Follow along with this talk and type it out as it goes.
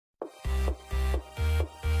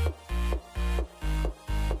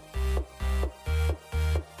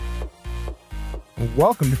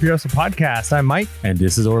Welcome to Pure Hustle Podcast. I'm Mike. And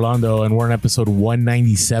this is Orlando, and we're on episode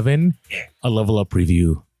 197, a Level Up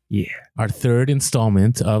Review. Yeah. Our third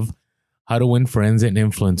installment of How to Win Friends and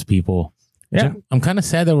Influence People. Yeah. I'm kind of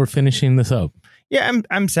sad that we're finishing this up. Yeah,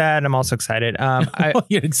 I'm sad. I'm also excited.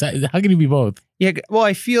 You're excited. How can you be both? Yeah, well,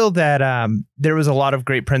 I feel that there was a lot of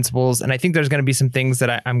great principles, and I think there's going to be some things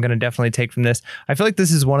that I'm going to definitely take from this. I feel like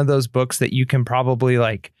this is one of those books that you can probably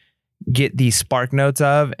get the spark notes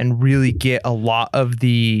of and really get a lot of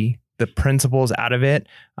the principles out of it.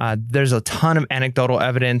 There's a ton of anecdotal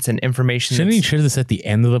evidence and information. Shouldn't you share this at the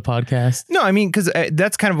end of the podcast? No, I mean, because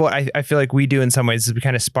that's kind of what I feel like we do in some ways, is we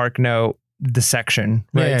kind of spark note the section,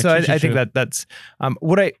 right? Yeah, so I think that's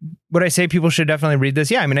what I say. People should definitely read this.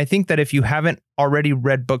 Yeah, I mean, I think that if you haven't already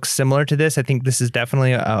read books similar to this, I think this is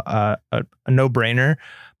definitely a no-brainer.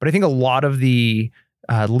 But I think a lot of the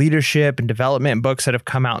leadership and development books that have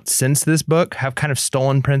come out since this book have kind of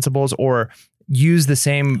stolen principles or use the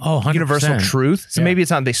same universal truth. So maybe it's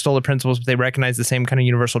not they stole the principles, but they recognize the same kind of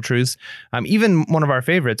universal truths. Even one of our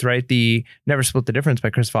favorites, right? The Never Split the Difference by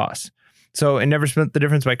Chris Voss. So in Never Split the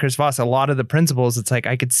Difference by Chris Voss, a lot of the principles, it's like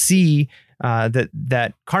I could see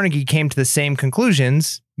that Carnegie came to the same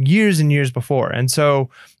conclusions years and years before. And so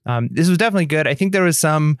this was definitely good. I think there was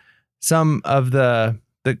some of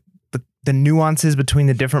the nuances between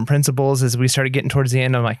the different principles as we started getting towards the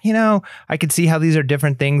end. I'm like, I could see how these are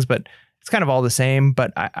different things, but it's kind of all the same.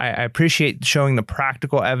 But I appreciate showing the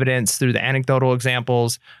practical evidence through the anecdotal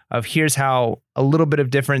examples of here's how a little bit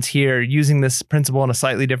of difference here, using this principle in a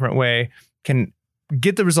slightly different way, can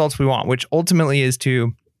get the results we want, which ultimately is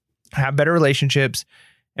to have better relationships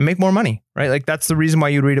and make more money, right? Like that's the reason why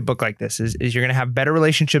you read a book like this is you're going to have better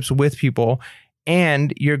relationships with people.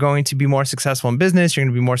 And you're going to be more successful in business. You're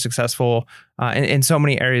going to be more successful in so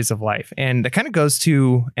many areas of life. And that kind of goes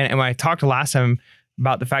to, and when I talked last time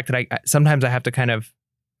about the fact that sometimes I have to kind of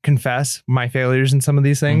confess my failures in some of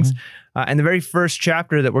these things. Mm-hmm. And the very first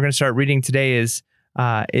chapter that we're going to start reading today is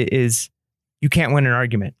you can't win an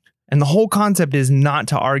argument. And the whole concept is not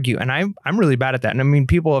to argue. And I'm really bad at that. And I mean,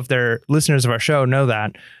 people, if they're listeners of our show, know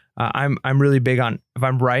that. I'm really big on, if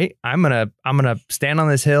I'm right, I'm gonna stand on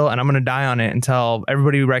this hill and I'm gonna die on it until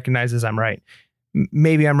everybody recognizes I'm right.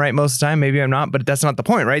 Maybe I'm right most of the time, maybe I'm not, but that's not the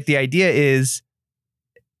point, right? The idea is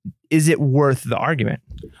it worth the argument?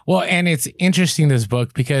 Well, and it's interesting, this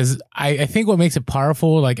book, because I think what makes it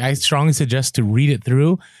powerful, like I strongly suggest to read it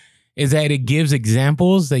through, is that it gives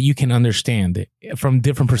examples that you can understand from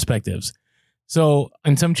different perspectives. So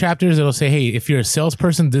in some chapters, it'll say, hey, if you're a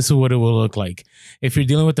salesperson, this is what it will look like. If you're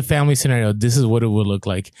dealing with the family scenario, this is what it will look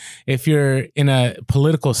like. If you're in a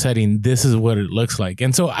political setting, this is what it looks like.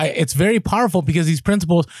 And so it's very powerful because these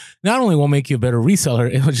principles not only will make you a better reseller,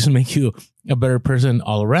 it will just make you a better person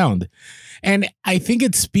all around. And I think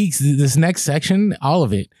it speaks, this next section, all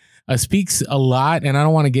of it, speaks a lot. And I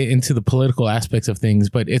don't want to get into the political aspects of things,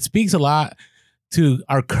 but it speaks a lot to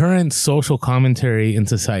our current social commentary in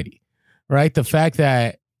society. Right. The fact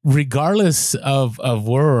that regardless of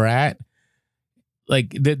where we're at,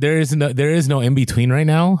 like there is no in between right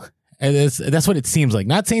now. And that's what it seems like.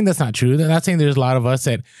 Not saying that's not true. Not saying there's a lot of us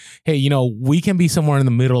that, hey, we can be somewhere in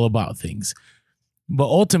the middle about things. But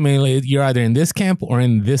ultimately, you're either in this camp or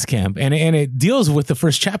in this camp. And it deals with the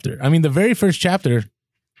first chapter. I mean, the very first chapter,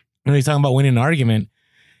 when he's talking about winning an argument,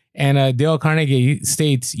 and Dale Carnegie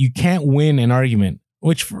states, you can't win an argument,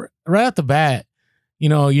 which right off the bat,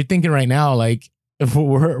 you're thinking right now, like, if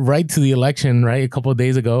we're right to the election, right? Not a couple of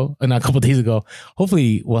days ago.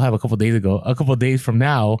 Hopefully we'll have a couple of days from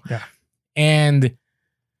now. Yeah. And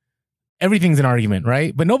everything's an argument,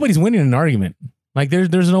 right? But nobody's winning an argument. Like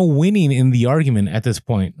there's no winning in the argument at this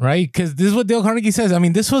point, right? Because this is what Dale Carnegie says. I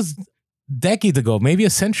mean, this was decades ago, maybe a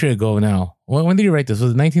century ago now. When did he write this?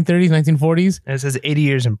 Was it 1930s, 1940s? And it says 80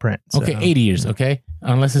 years in print. So. Okay, 80 years, okay?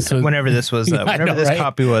 Unless it's... Whenever this was, whenever this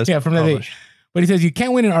copy was from that day. But he says you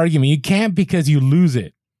can't win an argument. You can't because you lose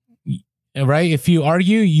it, right? If you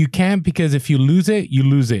argue, you can't because if you lose it, you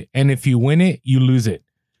lose it. And if you win it, you lose it.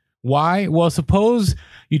 Why? Well, suppose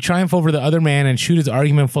you triumph over the other man and shoot his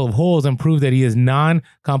argument full of holes and prove that he is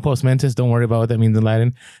non-compos mentis. Don't worry about what that means in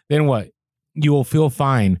Latin. Then what? You will feel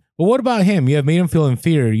fine. But what about him? You have made him feel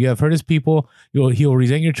inferior. You have hurt his people. He will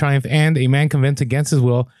resent your triumph. And a man convinced against his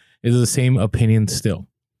will is of the same opinion still.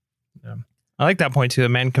 Yeah. I like that point too. A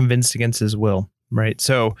man convinced against his will, right?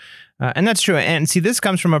 So, and that's true. And see, this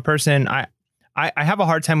comes from a person. I have a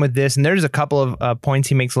hard time with this, and there's a couple of points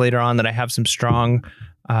he makes later on that I have some strong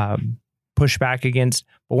pushback against.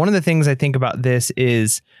 But one of the things I think about this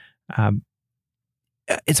is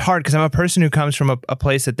it's hard because I'm a person who comes from a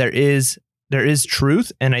place that there is there is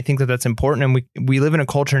truth, and I think that that's important. And we live in a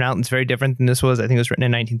culture now that's very different than this was. I think it was written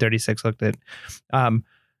in 1936. Looked at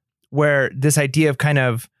where this idea of kind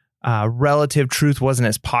of relative truth wasn't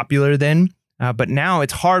as popular then, but now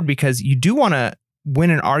it's hard because you do want to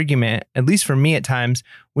win an argument. At least for me, at times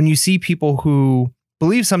when you see people who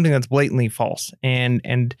believe something that's blatantly false and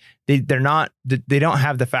they don't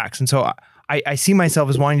have the facts, and so I see myself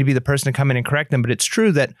as wanting to be the person to come in and correct them. But it's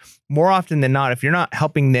true that more often than not, if you're not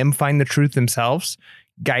helping them find the truth themselves,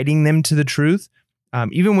 guiding them to the truth,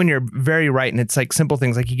 even when you're very right, and it's like simple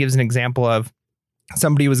things, like he gives an example of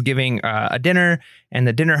somebody was giving a dinner, and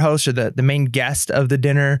the dinner host or the main guest of the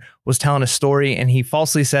dinner was telling a story, and he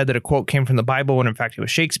falsely said that a quote came from the Bible when in fact it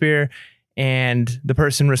was Shakespeare. And the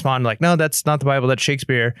person responded like, no, that's not the Bible, that's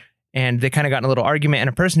Shakespeare. And they kind of got in a little argument, and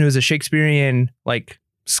a person who was a Shakespearean like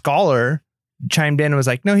scholar chimed in and was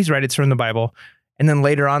like, no, he's right, it's from the Bible. And then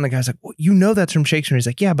later on, the guy's like, well, you know that's from Shakespeare. He's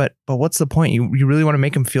like, yeah, but what's the point? You really want to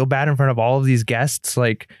make him feel bad in front of all of these guests?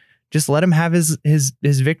 Like, just let him have his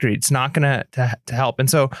victory. It's not gonna to help. And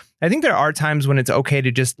so I think there are times when it's okay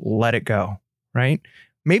to just let it go, right?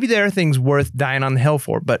 Maybe there are things worth dying on the hill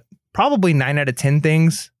for, but probably 9 out of 10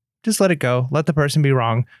 things, just let it go. Let the person be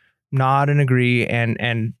wrong, nod and agree,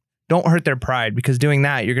 and don't hurt their pride, because doing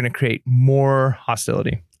that, you're going to create more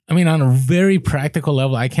hostility. I mean, on a very practical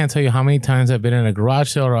level, I can't tell you how many times I've been in a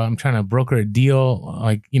garage sale or I'm trying to broker a deal,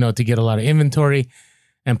 like, to get a lot of inventory,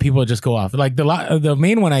 and people just go off. Like the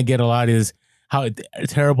main one I get a lot is how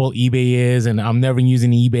terrible eBay is, and I'm never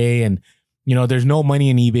using eBay, and there's no money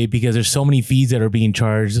in eBay because there's so many fees that are being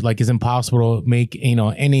charged. Like, it's impossible to make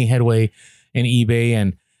any headway in eBay,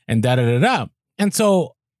 and da da da da. And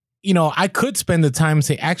so, I could spend the time and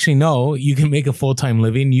say, actually, no, you can make a full-time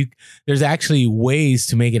living. There's actually ways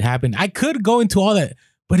to make it happen. I could go into all that,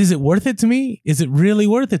 but is it worth it to me? Is it really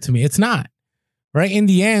worth it to me? It's not, right? In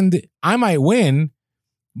the end, I might win,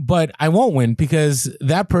 but I won't win because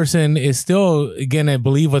that person is still going to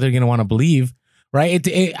believe what they're going to want to believe, right?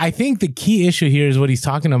 I think the key issue here is what he's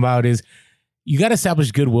talking about is you got to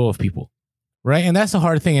establish goodwill with people. Right. And that's the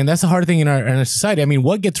hard thing. And that's the hard thing in our society. I mean,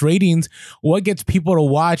 what gets ratings, what gets people to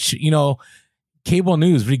watch, cable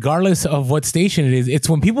news, regardless of what station it is? It's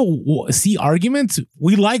when people see arguments,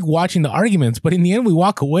 we like watching the arguments, but in the end, we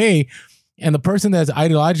walk away, and the person that's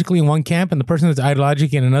ideologically in one camp and the person that's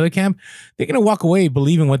ideologically in another camp, they're going to walk away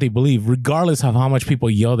believing what they believe, regardless of how much people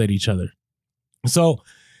yelled at each other. So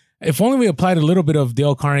if only we applied a little bit of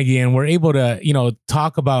Dale Carnegie and we're able to,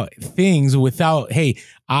 talk about things without, hey,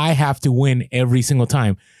 I have to win every single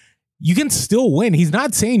time. You can still win. He's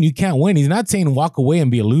not saying you can't win. He's not saying walk away and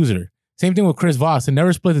be a loser. Same thing with Chris Voss and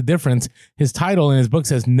Never Split the Difference. His title in his book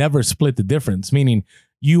says Never Split the Difference, meaning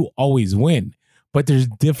you always win, but there's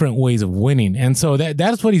different ways of winning. And so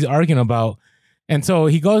that's what he's arguing about. And so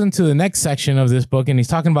he goes into the next section of this book and he's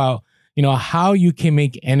talking about, how you can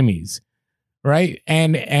make enemies. Right.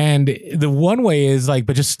 And the one way is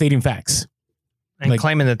but just stating facts and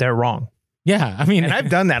claiming that they're wrong. Yeah. I mean, and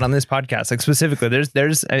I've done that on this podcast. Specifically,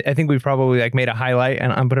 there's I think we've probably made a highlight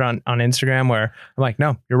and put it on Instagram where I'm like,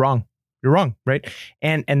 no, you're wrong. You're wrong. Right.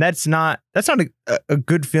 And that's not a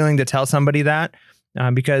good feeling to tell somebody that,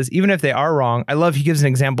 because even if they are wrong, I love he gives an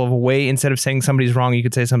example of a way, instead of saying somebody's wrong, you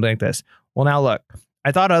could say something like this. Well, now look,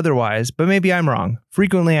 I thought otherwise, but maybe I'm wrong.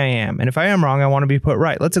 Frequently I am. And if I am wrong, I want to be put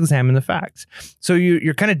right. Let's examine the facts. So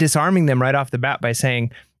you're kind of disarming them right off the bat by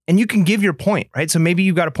saying, and you can give your point, right? So maybe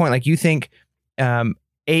you've got a point, like you think A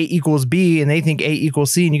equals B and they think A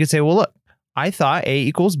equals C. And you could say, well, look, I thought A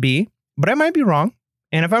equals B, but I might be wrong.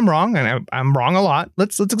 And if I'm wrong, and I'm wrong a lot,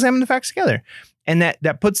 let's examine the facts together. And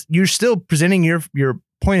that puts, you're still presenting your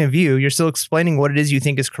point of view. You're still explaining what it is you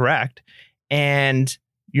think is correct. And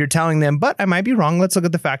you're telling them, but I might be wrong. Let's look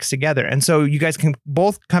at the facts together. And so you guys can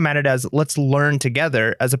both come at it as let's learn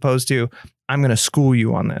together, as opposed to I'm going to school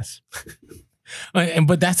you on this.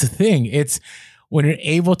 But that's the thing. It's when you're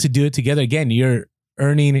able to do it together, again, you're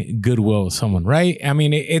earning goodwill with someone, right? I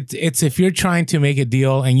mean, it's if you're trying to make a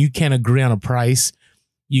deal and you can't agree on a price,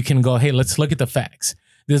 you can go, hey, let's look at the facts.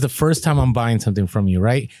 This is the first time I'm buying something from you,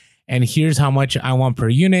 right? And here's how much I want per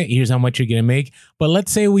unit. Here's how much you're going to make. But let's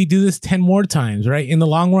say we do this 10 more times, right? In the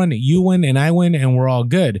long run, you win and I win and we're all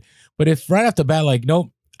good. But if right off the bat,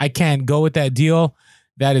 nope, I can't go with that deal,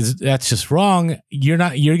 that's just wrong. You're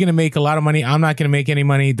going to make a lot of money. I'm not going to make any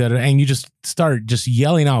money. And you just start just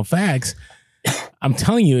yelling out facts. I'm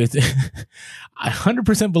telling you, I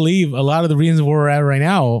 100% believe a lot of the reasons where we're at right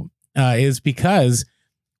now is because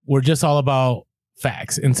we're just all about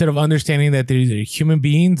facts, instead of understanding that these are human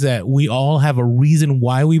beings, that we all have a reason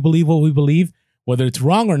why we believe what we believe, whether it's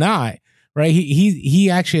wrong or not. right? He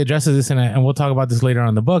actually addresses this, and we'll talk about this later on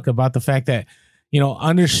in the book, about the fact that,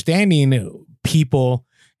 understanding people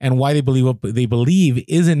and why they believe what they believe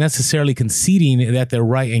isn't necessarily conceding that they're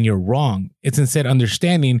right and you're wrong. It's instead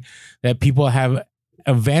understanding that people have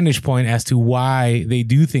a vantage point as to why they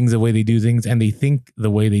do things the way they do things, and they think the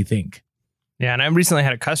way they think. Yeah, and I recently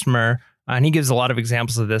had a customer, and he gives a lot of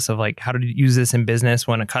examples of this, of like how to use this in business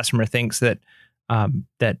when a customer thinks that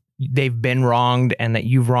that they've been wronged and that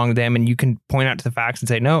you've wronged them, and you can point out to the facts and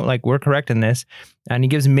say, no, like, we're correct in this. And he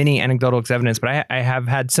gives many anecdotal evidence, but I have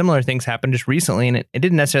had similar things happen just recently, and it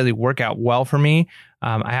didn't necessarily work out well for me.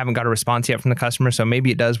 I haven't got a response yet from the customer, so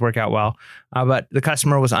maybe it does work out well. But the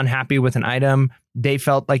customer was unhappy with an item. They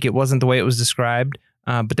felt like it wasn't the way it was described,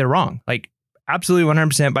 but they're wrong. Like, absolutely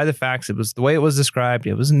 100% by the facts. It was the way it was described.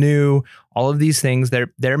 It was new. All of these things,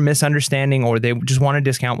 they're misunderstanding, or they just want to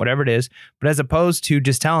discount, whatever it is. But as opposed to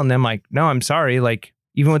just telling them like, no, I'm sorry. Like,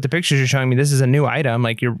 even with the pictures you're showing me, this is a new item.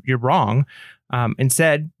 Like, you're wrong.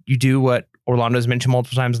 Instead, you do what Orlando's mentioned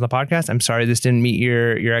multiple times on the podcast. I'm sorry this didn't meet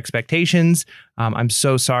your expectations. I'm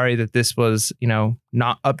so sorry that this was,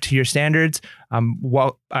 not up to your standards. I'm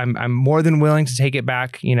more than willing to take it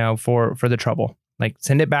back, for the trouble. Like,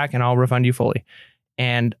 send it back and I'll refund you fully.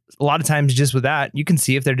 And a lot of times just with that, you can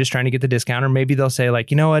see if they're just trying to get the discount, or maybe they'll say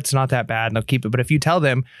like, it's not that bad, and they'll keep it. But if you tell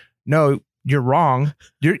them, no, you're wrong,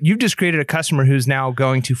 you've just created a customer who's now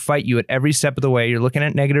going to fight you at every step of the way. You're looking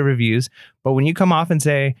at negative reviews. But when you come off and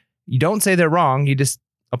say, you don't say they're wrong, you just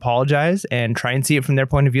apologize and try and see it from their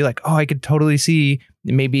point of view. Like, oh, I could totally see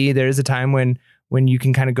maybe there is a time when you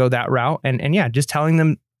can kind of go that route. And yeah, just telling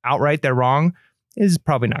them outright they're wrong is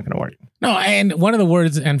probably not going to work. No, and one of the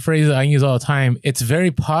words and phrases I use all the time, it's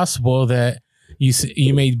very possible that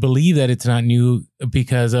you may believe that it's not new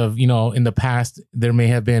because of, in the past, there may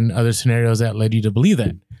have been other scenarios that led you to believe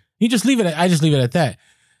that. I just leave it at that.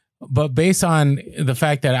 But based on the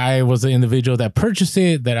fact that I was the individual that purchased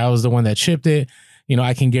it, that I was the one that shipped it,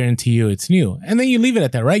 I can guarantee you it's new. And then you leave it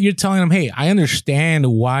at that, right? You're telling them, hey, I understand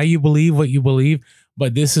why you believe what you believe,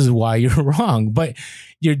 but this is why you're wrong. But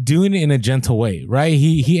you're doing it in a gentle way, right?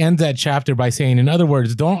 He ends that chapter by saying, in other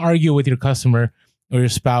words, don't argue with your customer or your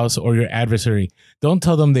spouse or your adversary. Don't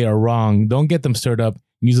tell them they are wrong. Don't get them stirred up.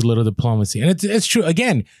 Use a little diplomacy. And it's true.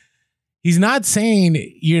 Again, he's not saying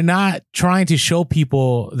you're not trying to show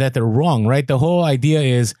people that they're wrong, right? The whole idea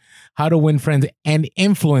is how to win friends and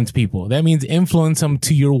influence people. That means influence them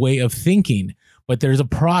to your way of thinking. But there's a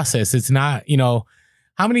process. It's not,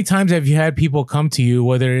 how many times have you had people come to you,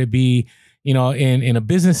 whether it be, in a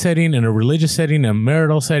business setting, in a religious setting, a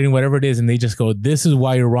marital setting, whatever it is, and they just go, this is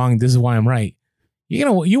why you're wrong. This is why I'm right.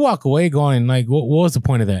 You walk away going like, what was the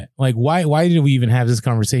point of that? Like, why did we even have this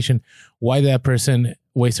conversation? Why did that person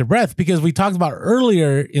waste their breath? Because we talked about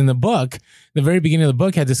earlier in the book, the very beginning of the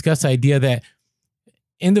book had discussed the idea that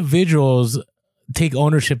individuals take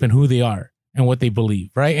ownership in who they are and what they believe,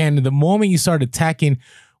 right? And the moment you start attacking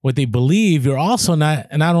what they believe, you're also not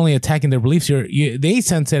only attacking their beliefs, they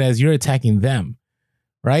sense it as you're attacking them,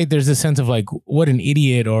 right? There's a sense of like, what an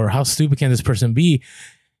idiot, or how stupid can this person be?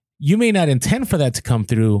 You may not intend for that to come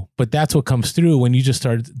through, but that's what comes through when you just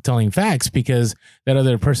start telling facts, because that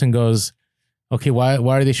other person goes, okay, why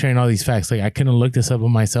are they sharing all these facts? Like, I couldn't look this up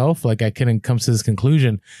on myself. Like, I couldn't come to this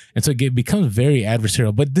conclusion. And so it becomes very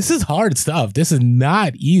adversarial. But this is hard stuff. This is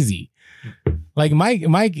not easy. Like Mike,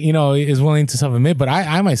 is willing to self-admit, but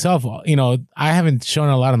I myself, I haven't shown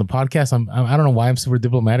a lot on the podcast. I don't know why I'm super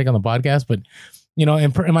diplomatic on the podcast, but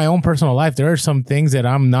in my own personal life, there are some things that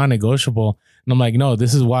I'm non-negotiable. And I'm like, no,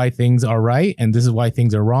 this is why things are right, and this is why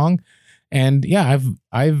things are wrong. And yeah,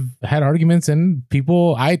 I've had arguments, and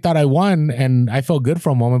people, I thought I won and I felt good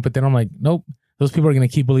for a moment, but then I'm like, nope, those people are going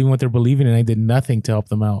to keep believing what they're believing, and I did nothing to help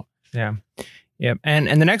them out. Yeah. Yep. And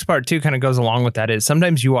the next part too kind of goes along with that is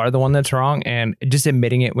sometimes you are the one that's wrong, and just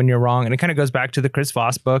admitting it when you're wrong. And it kind of goes back to the Chris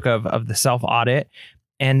Voss book of the self-audit,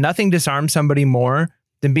 and nothing disarms somebody more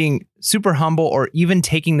than being super humble or even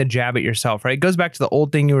taking the jab at yourself, right? It goes back to the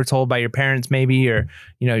old thing you were told by your parents maybe, or,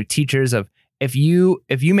 teachers of, if you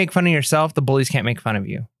make fun of yourself, the bullies can't make fun of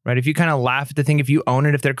you, right? If you kind of laugh at the thing, if you own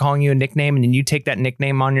it, if they're calling you a nickname and then you take that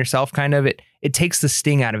nickname on yourself, kind of, it takes the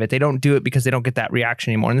sting out of it. They don't do it because they don't get that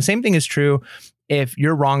reaction anymore. And the same thing is true if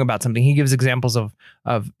you're wrong about something. He gives examples of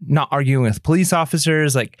not arguing with police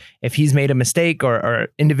officers. Like, if he's made a mistake, or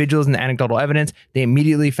individuals in the anecdotal evidence, they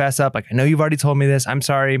immediately fess up. Like, I know you've already told me this. I'm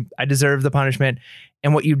sorry. I deserve the punishment.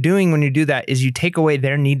 And what you're doing when you do that is you take away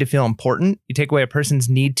their need to feel important. You take away a person's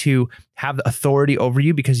need to have the authority over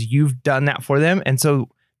you because you've done that for them. And so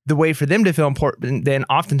the way for them to feel important then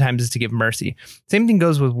oftentimes is to give mercy. Same thing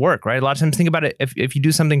goes with work, right? A lot of times think about it. If you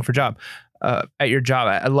do something for job, at your job,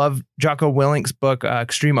 I love Jocko Willink's book,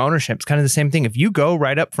 Extreme Ownership. It's kind of the same thing. If you go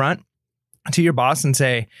right up front to your boss and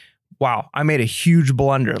say, wow, I made a huge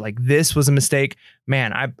blunder. Like this was a mistake,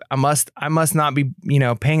 man. I must not be,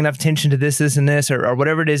 paying enough attention to this, and this, or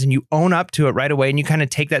whatever it is. And you own up to it right away and you kind of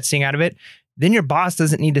take that sting out of it. Then your boss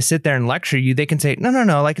doesn't need to sit there and lecture you. They can say,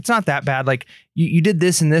 no, like it's not that bad. Like you did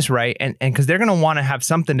this and this right. And because they're going to want to have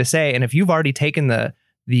something to say. And if you've already taken the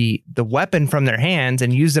weapon from their hands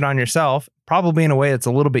and used it on yourself, probably in a way that's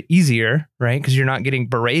a little bit easier, right? Because you're not getting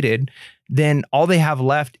berated, then all they have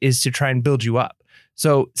left is to try and build you up.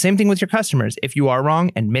 So same thing with your customers. If you are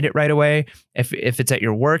wrong, admit it right away. If it's at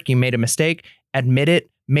your work, you made a mistake, admit it.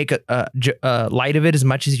 Make a light of it as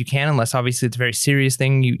much as you can, unless obviously it's a very serious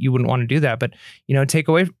thing. You wouldn't want to do that, but take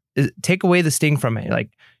away the sting from it.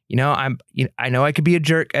 Like, I know I could be a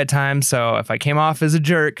jerk at times. So if I came off as a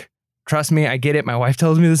jerk, trust me, I get it. My wife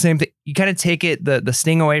tells me the same thing. You kind of take it, the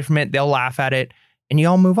sting away from it. They'll laugh at it and you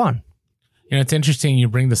all move on. It's interesting you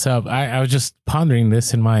bring this up. I was just pondering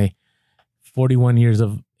this in my 41 years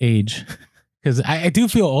of age because I do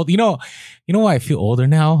feel old. You know why I feel older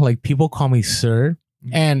now? Like people call me sir.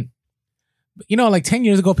 And, like 10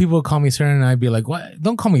 years ago, people would call me sir and I'd be like, what?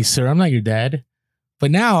 Don't call me sir. I'm not your dad. But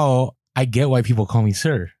now I get why people call me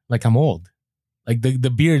sir. Like I'm old. Like the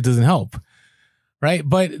beard doesn't help. Right.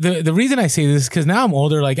 But the reason I say this is because now I'm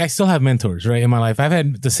older. Like I still have mentors, right, in my life. I've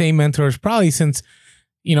had the same mentors probably since,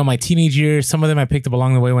 my teenage years. Some of them I picked up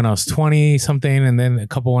along the way when I was 20 something and then a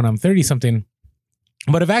couple when I'm 30 something.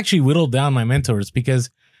 But I've actually whittled down my mentors because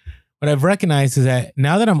what I've recognized is that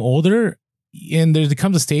now that I'm older, and there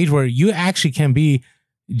comes a stage where you actually can be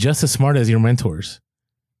just as smart as your mentors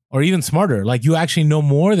or even smarter. Like you actually know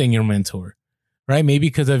more than your mentor, right? Maybe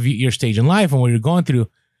because of your stage in life and what you're going through.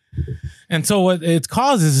 And so what it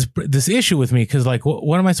causes is this issue with me. Cause like,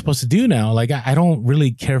 what am I supposed to do now? Like, I don't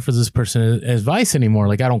really care for this person's advice anymore.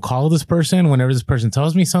 Like I don't call this person whenever this person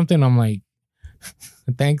tells me something. I'm like,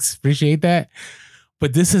 thanks. Appreciate that.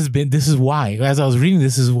 But this is why, as I was reading,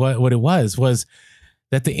 this is what it was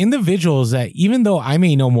that the individuals that, even though I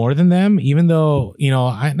may know more than them, even though,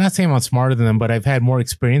 I'm not saying I'm smarter than them, but I've had more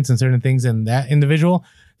experience in certain things than that individual.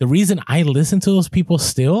 The reason I listen to those people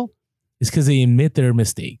still is because they admit their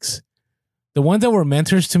mistakes. The ones that were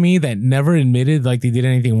mentors to me that never admitted like they did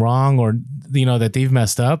anything wrong or, that they've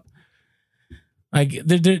messed up. Like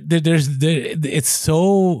it's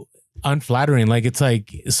so unflattering. Like, it's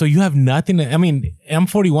like, so you have nothing. I'm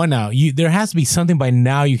 41 now. There has to be something by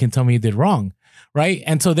now you can tell me you did wrong. Right.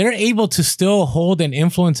 And so they're able to still hold an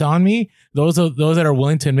influence on me. Those that are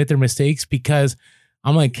willing to admit their mistakes, because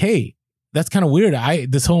I'm like, hey, that's kind of weird.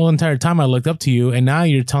 This whole entire time I looked up to you. And now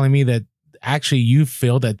you're telling me that actually you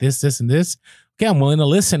failed at this, and this. Okay. I'm willing to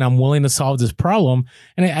listen. I'm willing to solve this problem.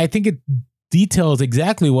 And I think it details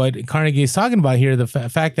exactly what Carnegie is talking about here. The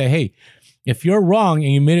fact that, hey, if you're wrong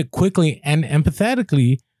and you admit it quickly and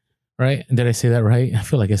empathetically, right? Did I say that right? I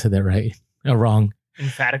feel like I said that right. Wrong.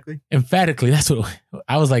 Emphatically. That's what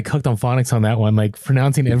I was like hooked on phonics on that one, like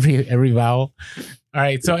pronouncing every vowel. All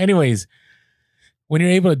right. So anyways, when you're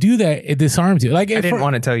able to do that, it disarms you. Like I didn't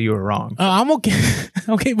want to tell you were wrong. I'm okay.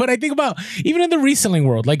 Okay. But I think about even in the reselling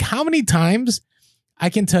world, like how many times I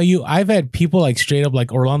can tell you, I've had people like straight up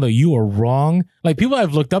like, Orlando, you are wrong. Like people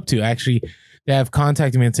I've looked up to actually that have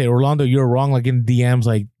contacted me and say, Orlando, you're wrong. Like in DMs,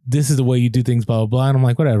 like this is the way you do things, blah, blah, blah. And I'm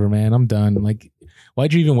like, whatever, man, I'm done. Like,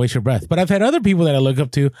 why'd you even waste your breath? But I've had other people that I look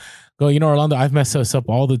up to go, Orlando, I've messed this up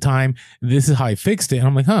all the time. This is how I fixed it. And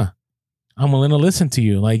I'm like, I'm willing to listen to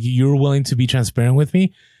you. Like you're willing to be transparent with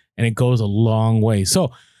me. And it goes a long way.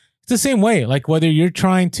 So it's the same way. Like whether you're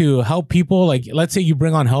trying to help people, like let's say you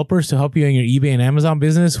bring on helpers to help you in your eBay and Amazon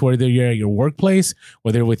business, whether you're at your workplace,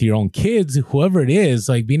 whether with your own kids, whoever it is,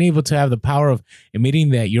 like being able to have the power of admitting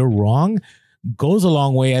that you're wrong goes a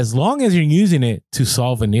long way, as long as you're using it to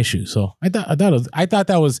solve an issue. So I thought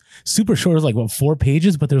that was super short. It was like 4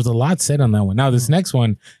 pages, but there's a lot said on that one. Now this next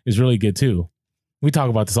one is really good too. We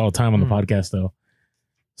talk about this all the time on the podcast though.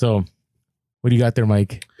 So what do you got there,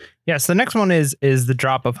 Mike? Yeah. So the next one is the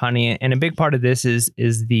drop of honey. And a big part of this is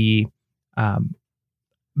the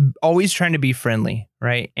always trying to be friendly.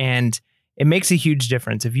 Right. And it makes a huge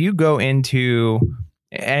difference. If you go into,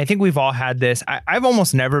 and I think we've all had this. I've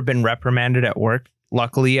almost never been reprimanded at work.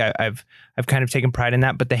 Luckily, I've kind of taken pride in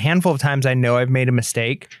that. But the handful of times I know I've made a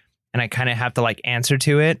mistake and I kind of have to like answer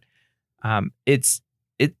to it, it's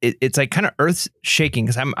like kind of earth shaking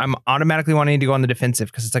because I'm automatically wanting to go on the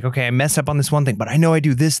defensive because it's like, okay, I messed up on this one thing, but I know I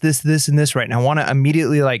do this, and this right now. I want to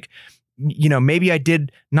immediately like maybe I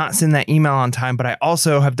did not send that email on time, but I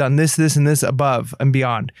also have done this, this, and this above and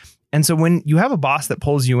beyond. And so when you have a boss that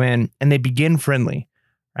pulls you in and they begin friendly,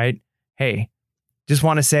 right? Hey, just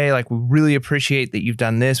want to say, like, we really appreciate that you've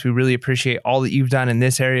done this. We really appreciate all that you've done in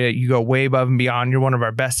this area. You go way above and beyond. You're one of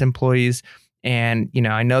our best employees. And,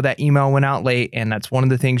 I know that email went out late, and that's one of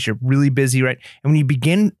the things. You're really busy, right? And when you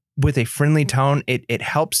begin with a friendly tone, it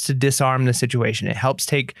helps to disarm the situation. It helps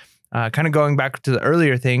take, kind of going back to the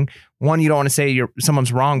earlier thing. One, you don't want to say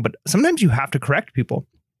someone's wrong, but sometimes you have to correct people.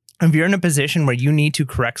 If you're in a position where you need to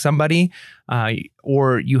correct somebody,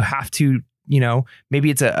 or you have to,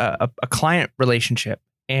 maybe it's a client relationship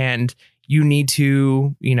and you need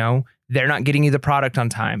to, they're not getting you the product on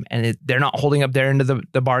time and they're not holding up their end of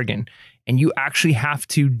the bargain, and you actually have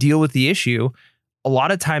to deal with the issue. A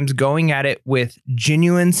lot of times going at it with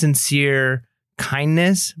genuine, sincere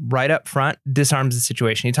kindness right up front disarms the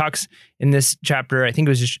situation. He talks in this chapter, I think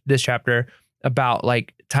it was just this chapter, about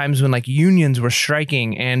like times when like unions were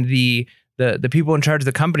striking and the people in charge of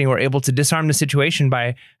the company were able to disarm the situation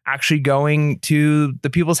by actually going to the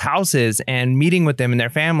people's houses and meeting with them and their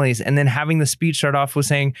families, and then having the speech start off with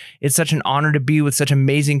saying, it's such an honor to be with such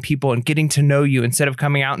amazing people and getting to know you, instead of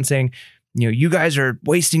coming out and saying, you guys are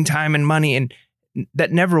wasting time and money. And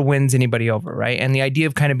that never wins anybody over, right? And the idea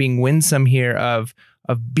of kind of being winsome here of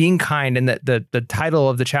being kind, and that the title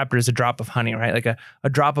of the chapter is A Drop of Honey, right? Like a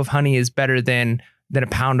drop of honey is better than a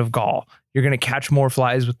pound of gall. You're going to catch more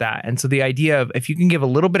flies with that. And so the idea of, if you can give a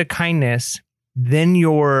little bit of kindness, then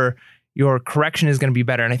your correction is going to be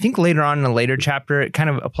better. And I think later on in a later chapter, it kind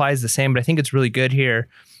of applies the same, but I think it's really good here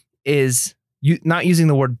is you not using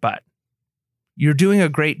the word but. You're doing a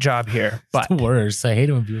great job here, but. It's the worst. I hate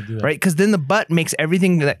it when people do that. Right? Because then the but makes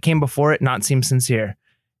everything that came before it not seem sincere.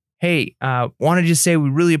 Hey, want to just say we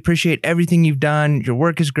really appreciate everything you've done. Your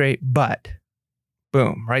work is great, but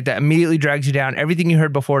boom, right? That immediately drags you down. Everything you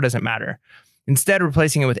heard before doesn't matter. Instead,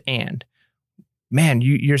 replacing it with and. Man,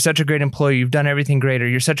 you're such a great employee. You've done everything great. Or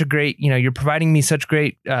you're such a great, you're providing me such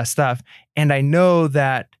great stuff. And I know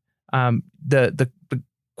that the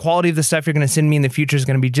quality of the stuff you're going to send me in the future is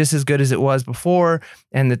going to be just as good as it was before.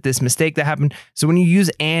 And that this mistake that happened. So when you use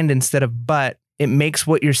and instead of but, it makes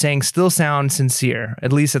what you're saying still sound sincere.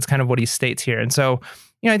 At least that's kind of what he states here. And so,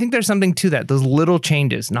 I think there's something to that. Those little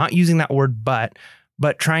changes, not using that word but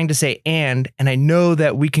trying to say and I know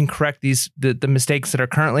that we can correct the mistakes that are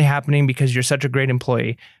currently happening because you're such a great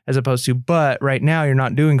employee, as opposed to, but right now you're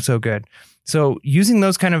not doing so good. So using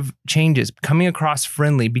those kind of changes, coming across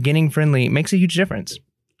friendly, beginning friendly, makes a huge difference.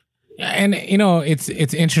 And it's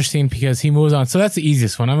interesting because he moves on. So that's the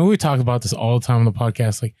easiest one. I mean, we talk about this all the time on the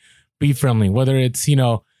podcast, like be friendly, whether it's,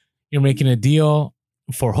 you're making a deal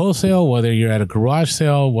for wholesale, whether you're at a garage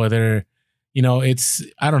sale, whether, it's,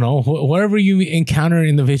 I don't know, wherever you encounter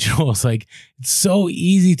individuals, like it's so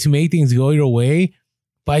easy to make things go your way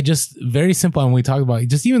by just very simple. And we talk about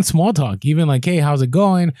just even small talk, even like, hey, how's it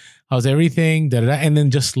going? How's everything? Da-da-da. And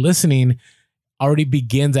then just listening already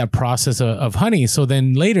begins that process of honey. So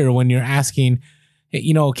then later when you're asking,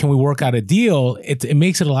 can we work out a deal? It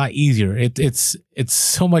makes it a lot easier. It's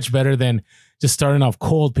so much better than just starting off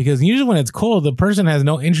cold, because usually when it's cold, the person has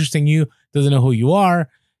no interest in you, doesn't know who you are.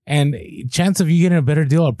 And chance of you getting a better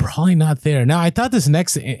deal are probably not there. Now, I thought this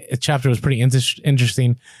next chapter was pretty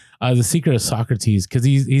interesting. The Secret of Socrates, because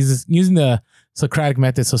he's using the Socratic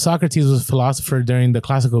method. So Socrates was a philosopher during the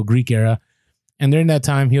classical Greek era. And during that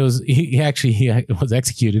time, he was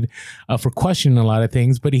executed for questioning a lot of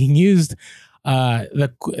things, but he used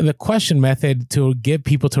the question method to get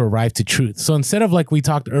people to arrive to truth. So instead of, like we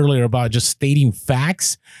talked earlier about just stating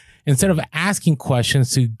facts, instead of asking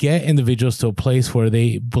questions to get individuals to a place where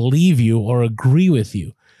they believe you or agree with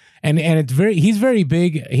you. And he's very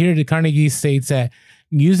big here. The Carnegie states that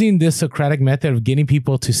using this Socratic method of getting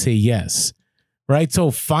people to say yes, right?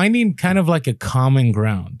 So finding kind of like a common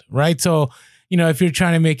ground, right? So, if you're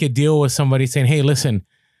trying to make a deal with somebody saying, hey, listen,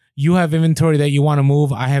 you have inventory that you want to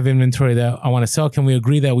move. I have inventory that I want to sell. Can we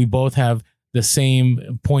agree that we both have the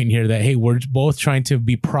same point here, that, hey, we're both trying to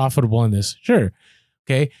be profitable in this? Sure.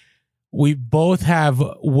 Okay. We both have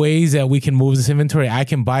ways that we can move this inventory. I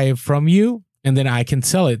can buy it from you and then I can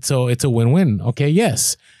sell it. So it's a win-win. Okay.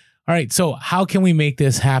 Yes. All right. So how can we make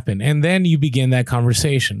this happen? And then you begin that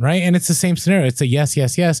conversation, right? And it's the same scenario. It's a yes,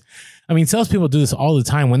 yes, yes. I mean, salespeople do this all the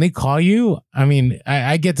time. When they call you, I mean,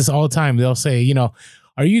 I get this all the time. They'll say,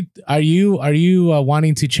 are you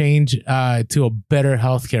wanting to change to a better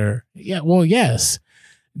healthcare? Yeah. Well, yes.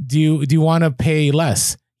 Do you want to pay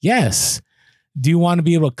less? Yes. Do you want to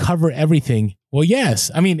be able to cover everything? Well,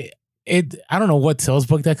 yes. I mean, I don't know what sales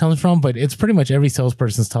book that comes from, but it's pretty much every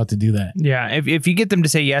salesperson's taught to do that. Yeah. If you get them to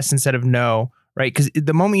say yes instead of no, right? Because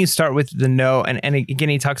the moment you start with the no, and again,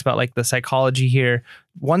 he talks about like the psychology here.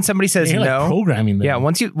 Once somebody says You're no, like programming them. yeah.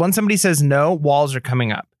 Once somebody says no, walls are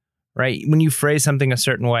coming up, right? When you phrase something a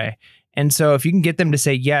certain way. And so if you can get them to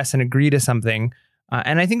say yes and agree to something,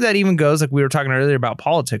 and I think that even goes, like we were talking earlier about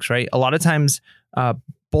politics, right? A lot of times,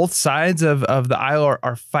 both sides of the aisle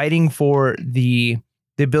are fighting for the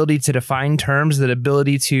ability to define terms, the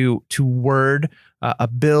ability to word a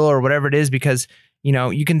bill or whatever it is, because, you know,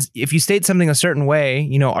 you can, if you state something a certain way,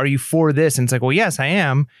 you know, are you for this? And it's like, well, yes, I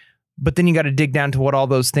am. But then you got to dig down to what all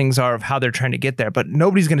those things are of how they're trying to get there. But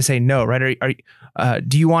nobody's going to say no, right?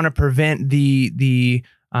 Do you want to prevent the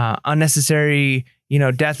unnecessary, you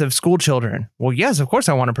know, death of school children? Well, yes, of course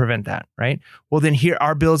I want to prevent that, right? Well, then here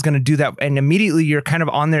our bill is going to do that, and immediately you're kind of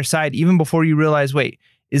on their side, even before you realize, wait,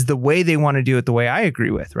 is the way they want to do it the way I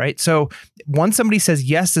agree with, right? So once somebody says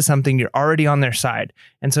yes to something, you're already on their side.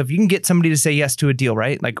 And so if you can get somebody to say yes to a deal,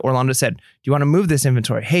 right? Like Orlando said, do you want to move this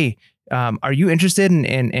inventory? Hey, are you interested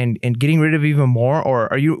in getting rid of even more? Or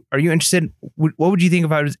are you interested? What would you think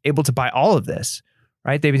if I was able to buy all of this?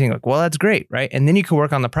 Right? They'd be thinking like, well, that's great. Right. And then you can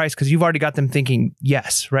work on the price because you've already got them thinking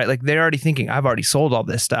yes. Right. Like they're already thinking, I've already sold all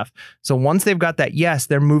this stuff. So once they've got that yes,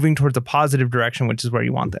 they're moving towards a positive direction, which is where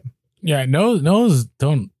you want them. Yeah. No's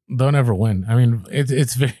don't ever win. I mean,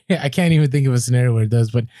 it's very, I can't even think of a scenario where it does,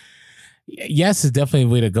 but yes is definitely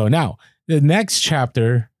a way to go. Now, the next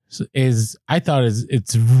chapter is, I thought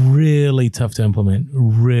it's really tough to implement.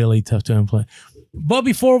 But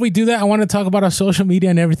before we do that, I want to talk about our social media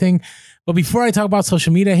and everything. But before I talk about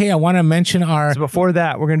social media, hey, I want to mention our... So before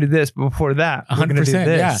that, we're going to do this. But before that, we're going to do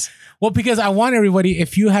this. Yeah. Well, because I want everybody,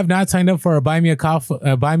 if you have not signed up for our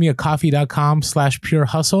buymeacoffee.com/pure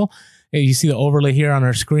hustle, you see the overlay here on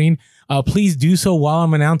our screen. Please do so while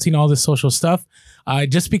I'm announcing all this social stuff.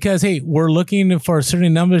 Just because, hey, we're looking for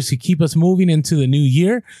certain numbers to keep us moving into the new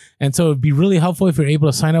year. And so it'd be really helpful if you're able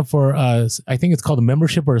to sign up for, I think it's called a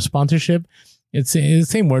membership or a sponsorship. It's the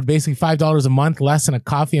same word, basically $5 a month, less than a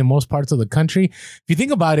coffee in most parts of the country. If you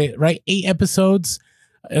think about it, right, 8 episodes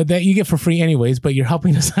that you get for free anyways, but you're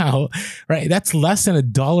helping us out, right? That's less than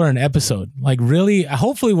 $1 an episode. Like really,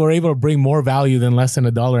 hopefully we're able to bring more value than less than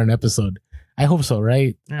 $1 an episode. I hope so,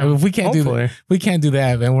 right? Yeah, I mean, if we can't do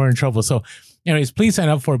that, then we're in trouble. So anyways, please sign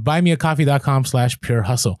up for buymeacoffee.com/pure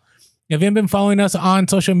hustle. If you haven't been following us on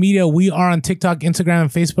social media, we are on TikTok, Instagram, and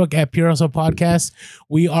Facebook at Pure Hustle Podcast.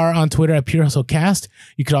 We are on Twitter at Pure Hustle Cast.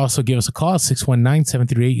 You could also give us a call at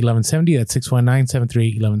 619-738-1170. That's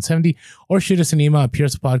 619-738-1170. Or shoot us an email at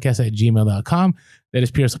purehustlepodcast@gmail.com. That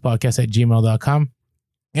is purehustlepodcast@gmail.com.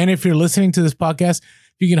 And if you're listening to this podcast,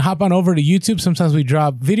 you can hop on over to YouTube. Sometimes we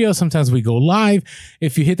drop videos. Sometimes we go live.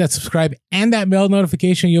 If you hit that subscribe and that bell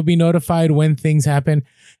notification, you'll be notified when things happen.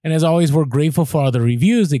 And as always, we're grateful for all the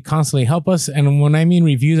reviews. They constantly help us. And when I mean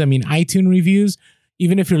reviews, I mean iTunes reviews.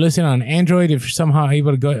 Even if you're listening on Android, if you're somehow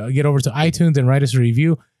able to get over to iTunes and write us a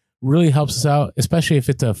review, really helps us out, especially if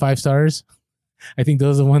it's 5 stars. I think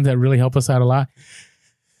those are the ones that really help us out a lot.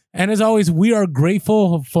 And as always, we are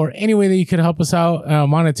grateful for any way that you could help us out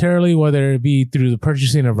monetarily, whether it be through the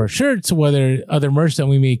purchasing of our shirts, whether other merch that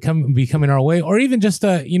we may be coming our way, or even just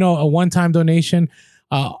a one-time donation.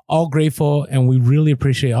 All grateful, and we really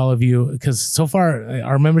appreciate all of you because so far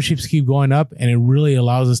our memberships keep going up, and it really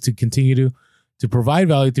allows us to continue to provide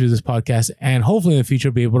value through this podcast, and hopefully in the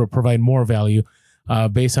future be able to provide more value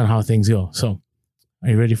based on how things go. So, are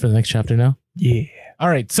you ready for the next chapter now? Yeah. All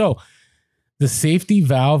right. So, the safety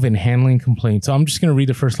valve in handling complaints. So I'm just going to read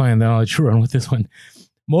the first line, and then I'll let you run with this one.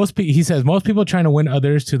 He says most people trying to win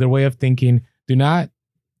others to their way of thinking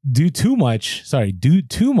do too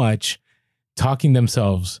much talking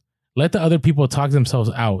themselves. Let the other people talk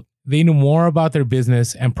themselves out. They know more about their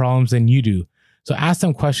business and problems than you do. So ask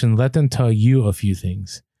them questions. Let them tell you a few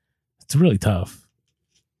things. It's really tough,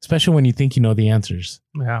 especially when you think you know the answers.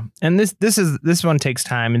 Yeah. And this one takes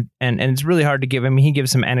time and it's really hard to give. I mean, he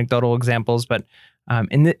gives some anecdotal examples, but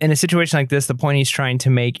in a situation like this, the point he's trying to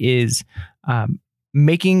make is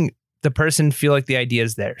making the person feel like the idea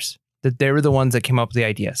is theirs, that they were the ones that came up with the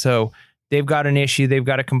idea. So they've got an issue, they've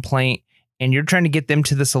got a complaint, and you're trying to get them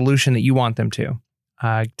to the solution that you want them to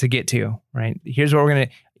get to, right? Here's what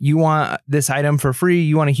you want this item for free.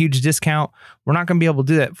 You want a huge discount. We're not going to be able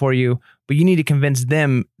to do that for you, but you need to convince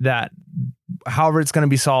them that however it's going to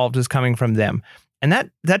be solved is coming from them. And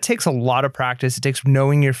that takes a lot of practice. It takes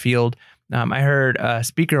knowing your field. I heard a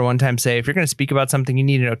speaker one time say, if you're going to speak about something, you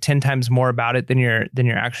need to know 10 times more about it than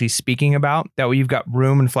you're actually speaking about. That way you've got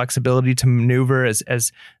room and flexibility to maneuver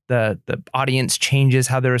as the audience changes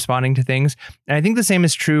how they're responding to things. And I think the same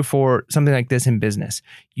is true for something like this in business.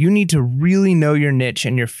 You need to really know your niche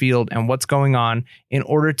and your field and what's going on in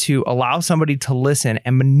order to allow somebody to listen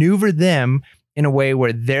and maneuver them in a way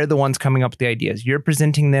where they're the ones coming up with the ideas. You're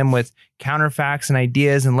presenting them with counterfacts and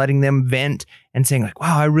ideas and letting them vent and saying like,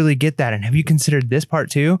 wow, I really get that. And have you considered this part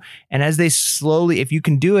too? And as they slowly, if you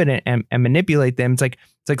can do it and manipulate them, it's like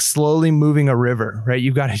slowly moving a river, right?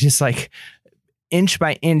 You've got to just like inch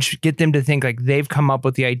by inch, get them to think like they've come up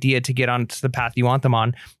with the idea to get onto the path you want them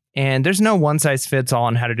on. And there's no one size fits all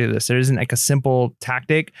on how to do this. There isn't like a simple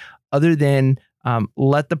tactic other than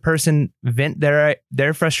let the person vent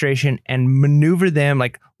their frustration and maneuver them,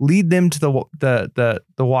 like lead them to the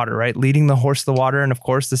water, right? Leading the horse to the water. And of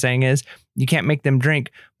course, the saying is you can't make them drink.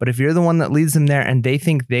 But if you're the one that leads them there and they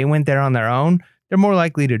think they went there on their own, they're more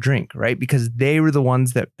likely to drink, right? Because they were the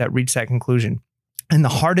ones that reached that conclusion. And the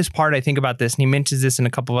hardest part I think about this, and he mentions this in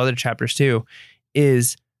a couple of other chapters too,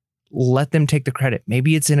 is let them take the credit.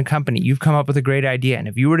 Maybe it's in a company. You've come up with a great idea. And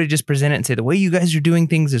if you were to just present it and say, the way you guys are doing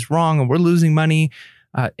things is wrong and we're losing money,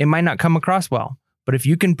 it might not come across well. But if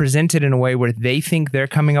you can present it in a way where they think they're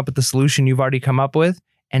coming up with the solution you've already come up with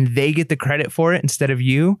and they get the credit for it instead of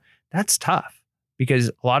you, that's tough. Because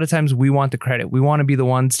a lot of times we want the credit. We want to be the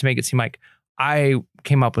ones to make it seem like I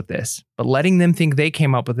came up with this. But letting them think they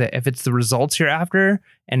came up with it, if it's the results you're after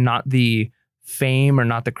and not the fame or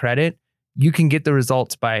not the credit, you can get the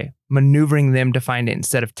results by maneuvering them to find it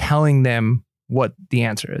instead of telling them what the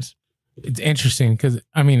answer is. It's interesting because,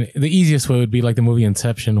 I mean, the easiest way would be like the movie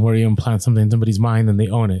Inception, where you implant something in somebody's mind and they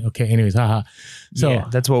own it. Okay, anyways, haha. So yeah,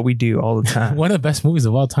 that's what we do all the time. One of the best movies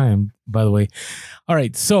of all time, by the way. All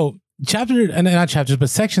right, so not chapters, but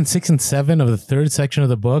section 6 and 7 of the third section of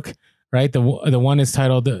the book, right? The one is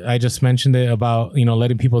titled, I just mentioned it, about,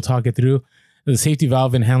 letting people talk it through. The safety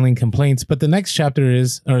valve in handling complaints. But the next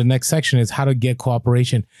the next section is how to get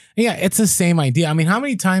cooperation. And yeah, it's the same idea. I mean, how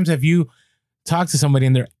many times have you talked to somebody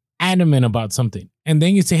and they're adamant about something? And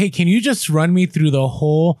then you say, hey, can you just run me through the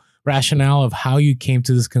whole rationale of how you came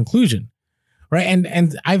to this conclusion? Right.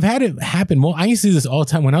 And I've had it happen. Well, I used to do this all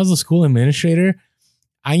the time. When I was a school administrator,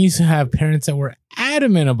 I used to have parents that were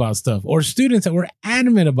adamant about stuff or students that were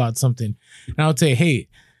adamant about something. And I would say, hey,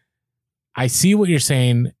 I see what you're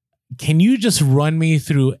saying. Can you just run me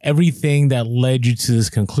through everything that led you to this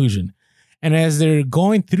conclusion? And as they're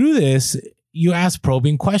going through this, you ask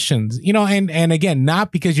probing questions, and again,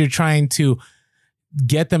 not because you're trying to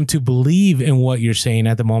get them to believe in what you're saying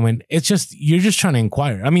at the moment. It's just, you're just trying to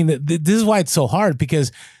inquire. I mean, this is why it's so hard,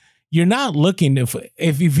 because you're not looking,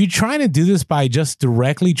 if you're trying to do this by just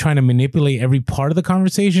directly trying to manipulate every part of the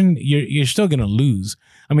conversation, you're still going to lose.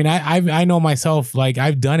 I mean, I know myself, like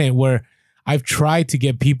I've done it where I've tried to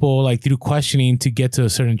get people like through questioning to get to a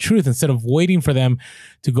certain truth instead of waiting for them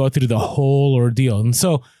to go through the whole ordeal. And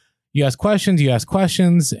so you ask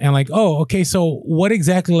questions and like, oh, okay, so what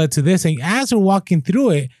exactly led to this? And as they're walking through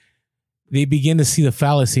it, they begin to see the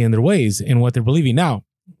fallacy in their ways and what they're believing. Now,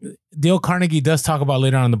 Dale Carnegie does talk about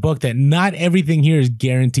later on in the book that not everything here is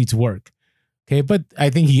guaranteed to work. Okay, but I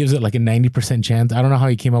think he gives it like a 90% chance. I don't know how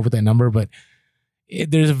he came up with that number, but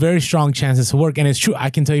there's a very strong chance this will work. And it's true. I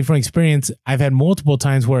can tell you from experience, I've had multiple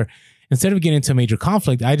times where instead of getting into a major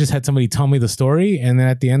conflict, I just had somebody tell me the story. And then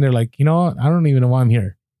at the end, they're like, you know what? I don't even know why I'm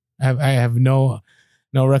here. I have no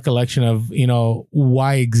recollection of,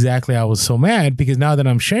 why exactly I was so mad, because now that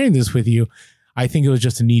I'm sharing this with you, I think it was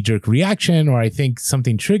just a knee-jerk reaction, or I think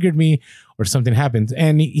something triggered me or something happened.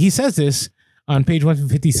 And he says this on page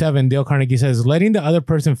 157. Dale Carnegie says, letting the other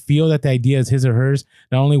person feel that the idea is his or hers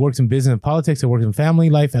not only works in business and politics, it works in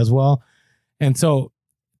family life as well. And so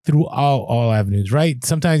through all avenues, right?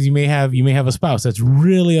 Sometimes you may have a spouse that's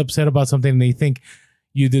really upset about something and they think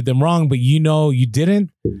you did them wrong, but you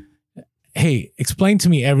didn't. Hey, explain to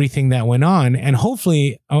me everything that went on. And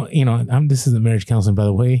hopefully, this is the marriage counseling, by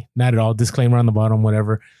the way, not at all, disclaimer on the bottom,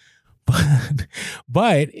 whatever.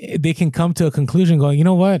 But they can come to a conclusion going, you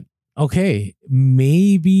know what? Okay,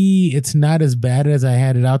 maybe it's not as bad as I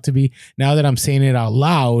had it out to be. Now that I'm saying it out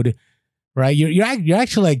loud, right? You're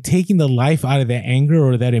actually like taking the life out of that anger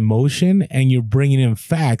or that emotion, and you're bringing in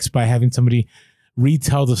facts by having somebody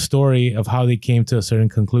retell the story of how they came to a certain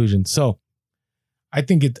conclusion. So I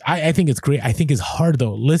think it's great. I think it's hard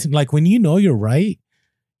though. Listen, like when you know you're right,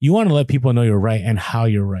 you want to let people know you're right and how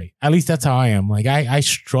you're right. At least that's how I am. Like I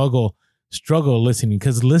struggle listening,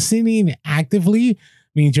 because listening actively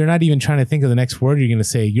means you're not even trying to think of the next word you're going to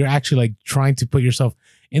say. You're actually like trying to put yourself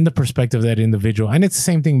in the perspective of that individual. And it's the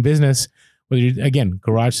same thing in business. whether you're, again,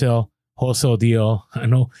 garage sale, wholesale deal, I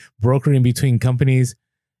know brokering between companies,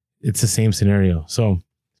 it's the same scenario. So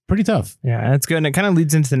pretty tough. Yeah, that's good. And it kind of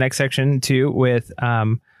leads into the next section too with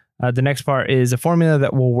the next part is a formula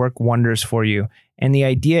that will work wonders for you. And the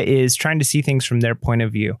idea is trying to see things from their point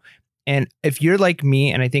of view. And if you're like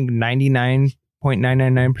me, and I think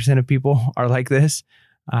 99.999% of people are like this,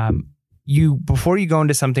 before you go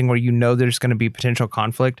into something where you know there's going to be potential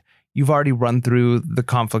conflict, you've already run through the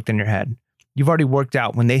conflict in your head. You've already worked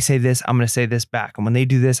out, when they say this, I'm going to say this back. And when they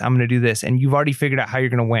do this, I'm going to do this. And you've already figured out how you're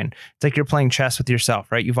going to win. It's like you're playing chess with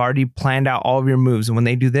yourself, right? You've already planned out all of your moves. And when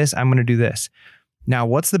they do this, I'm going to do this. Now,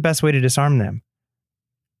 what's the best way to disarm them?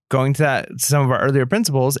 Going to some of our earlier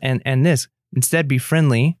principles and this, instead be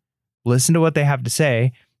friendly, listen to what they have to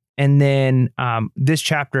say. And then this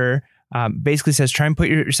chapter basically says, try and put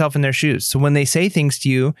yourself in their shoes. So when they say things to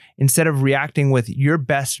you, instead of reacting with your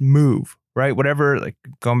best move, right? Whatever, like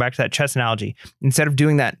going back to that chess analogy, instead of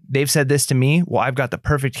doing that, they've said this to me, well, I've got the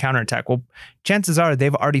perfect counterattack. Well, chances are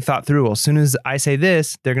they've already thought through, well, as soon as I say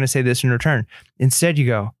this, they're going to say this in return. Instead, you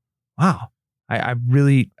go, wow, I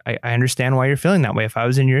understand why you're feeling that way. If I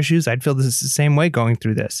was in your shoes, I'd feel this the same way going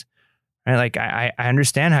through this. Right? Like, I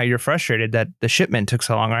understand how you're frustrated that the shipment took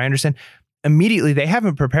so long, or I understand. Immediately, they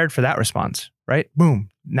haven't prepared for that response, right? Boom.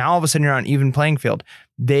 Now, all of a sudden, you're on even playing field.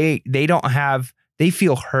 They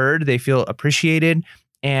feel heard, they feel appreciated,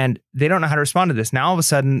 and they don't know how to respond to this. Now, all of a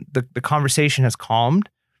sudden, the conversation has calmed,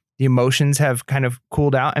 the emotions have kind of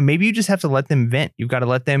cooled out, and maybe you just have to let them vent. You've got to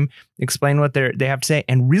let them explain what they have to say,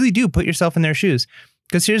 and really do put yourself in their shoes.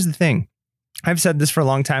 Because here's the thing. I've said this for a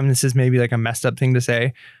long time. This is maybe like a messed up thing to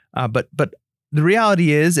say, but the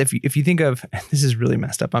reality is, if you think of, this is really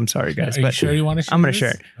messed up. I'm sorry, guys. Are you sure you want to share? I'm going to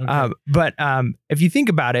share it. Okay. But if you think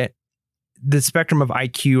about it, the spectrum of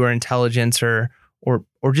IQ or intelligence or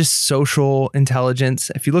just social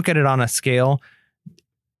intelligence, if you look at it on a scale,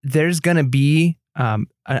 there's going to be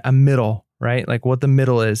a middle, right? Like what the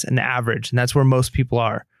middle is, an average. And that's where most people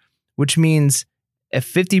are, which means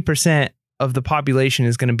if 50% of the population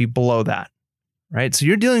is going to be below that, right? So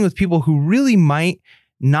you're dealing with people who really might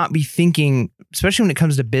not be thinking, especially when it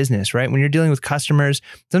comes to business, right? When you're dealing with customers,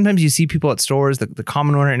 sometimes you see people at stores, the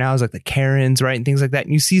common one right now is like the Karens, right? And things like that.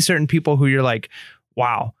 And you see certain people who you're like,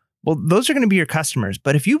 wow, well, those are going to be your customers.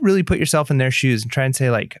 But if you really put yourself in their shoes and try and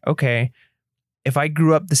say like, okay, if I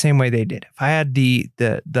grew up the same way they did, if I had the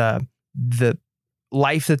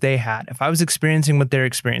life that they had, if I was experiencing what they're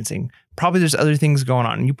experiencing, probably there's other things going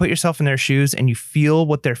on. And you put yourself in their shoes and you feel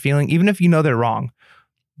what they're feeling, even if you know they're wrong.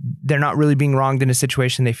 They're not really being wronged in a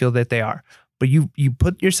situation they feel that they are. But you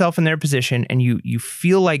put yourself in their position and you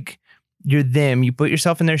feel like you're them. You put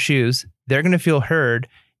yourself in their shoes. They're going to feel heard.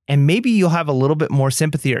 And maybe you'll have a little bit more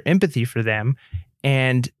sympathy or empathy for them.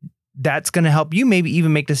 And that's going to help you maybe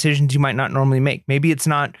even make decisions you might not normally make. Maybe it's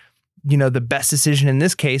not, the best decision in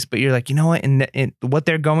this case, but you're like, you know what, in what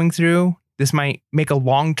they're going through, this might make a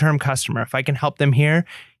long-term customer. If I can help them here,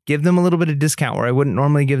 give them a little bit of discount where I wouldn't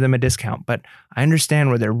normally give them a discount, but I understand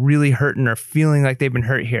where they're really hurting or feeling like they've been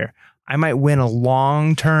hurt here. I might win a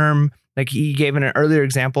long-term, like he gave an earlier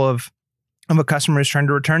example of a customer who's trying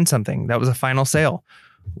to return something. That was a final sale.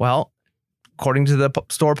 Well, according to the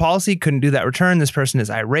store policy, couldn't do that return. This person is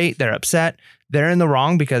irate. They're upset. They're in the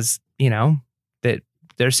wrong because, that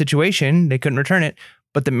their situation, they couldn't return it,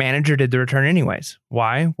 but the manager did the return anyways.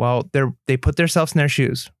 Why? Well, they put themselves in their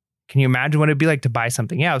shoes. Can you imagine what it'd be like to buy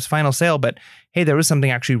something? Yeah, it was final sale, but hey, there was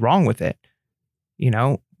something actually wrong with it.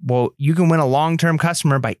 Well, you can win a long-term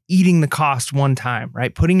customer by eating the cost one time,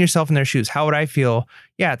 right? Putting yourself in their shoes. How would I feel?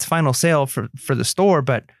 Yeah, it's final sale for the store,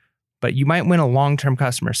 but you might win a long-term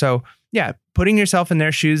customer. So yeah, putting yourself in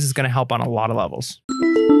their shoes is going to help on a lot of levels.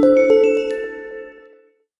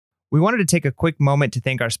 We wanted to take a quick moment to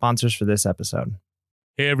thank our sponsors for this episode.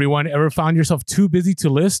 Hey everyone, ever found yourself too busy to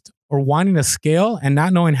list or wanting to scale and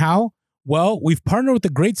not knowing how? Well, we've partnered with a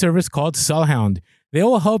great service called Sellhound. They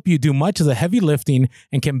will help you do much of the heavy lifting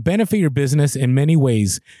and can benefit your business in many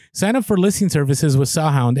ways. Sign up for listing services with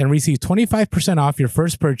Sellhound and receive 25% off your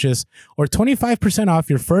first purchase or 25% off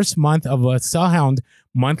your first month of a Sellhound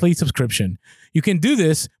monthly subscription. You can do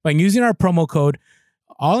this by using our promo code,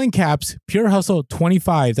 all in caps, Pure Hustle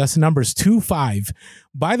 25. That's the numbers 25.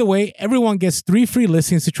 By the way, everyone gets 3 free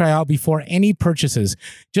listings to try out before any purchases.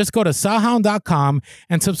 Just go to sellhound.com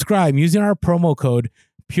and subscribe using our promo code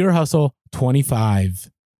Pure Hustle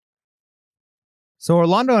 25. So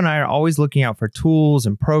Orlando and I are always looking out for tools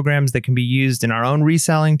and programs that can be used in our own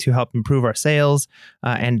reselling to help improve our sales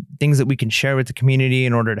and things that we can share with the community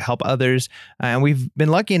in order to help others. And we've been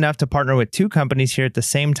lucky enough to partner with 2 companies here at the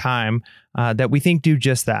same time that we think do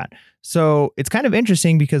just that. So it's kind of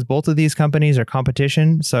interesting because both of these companies are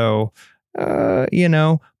competition. So,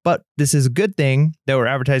 but this is a good thing that we're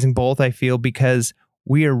advertising both, I feel, because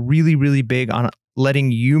we are really, really big on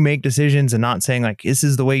letting you make decisions and not saying like, this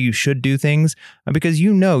is the way you should do things, because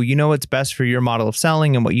you know what's best for your model of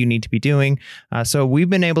selling and what you need to be doing. So we've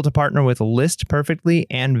been able to partner with List Perfectly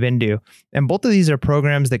and Vendoo. And both of these are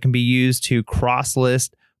programs that can be used to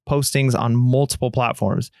cross-list postings on multiple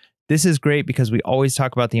platforms. This is great because we always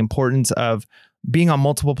talk about the importance of being on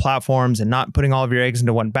multiple platforms and not putting all of your eggs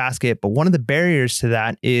into one basket. But one of the barriers to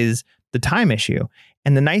that is the time issue.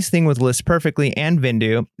 And the nice thing with List Perfectly and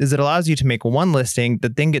Vendoo is it allows you to make one listing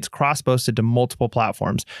that then gets cross-posted to multiple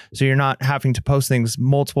platforms. So you're not having to post things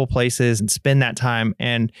multiple places and spend that time.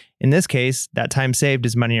 And in this case, that time saved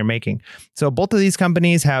is money you're making. So both of these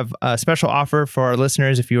companies have a special offer for our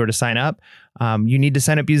listeners if you were to sign up. You need to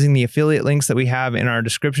sign up using the affiliate links that we have in our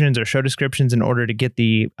descriptions or show descriptions in order to get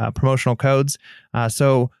the promotional codes.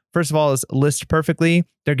 So first of all is List Perfectly.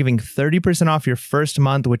 They're giving 30% off your first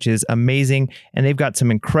month, which is amazing. And they've got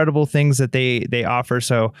some incredible things that they offer.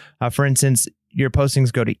 So for instance, your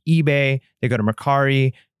postings go to eBay, they go to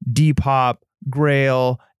Mercari, Depop,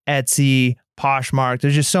 Grail, Etsy, Poshmark.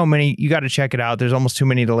 There's just so many. You got to check it out. There's almost too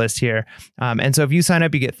many to list here. And so if you sign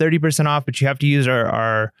up, you get 30% off, but you have to use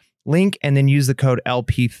our link and then use the code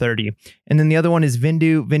LP30. And then the other one is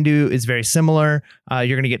Vendoo. Vendoo is very similar.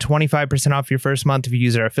 You're going to get 25% off your first month if you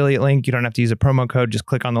use our affiliate link. You don't have to use a promo code. Just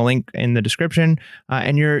click on the link in the description.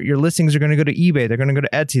 And your listings are going to go to eBay. They're going to go to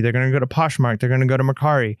Etsy. They're going to go to Poshmark. They're going to go to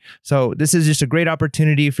Mercari. So this is just a great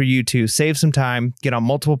opportunity for you to save some time, get on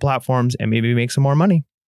multiple platforms, and maybe make some more money.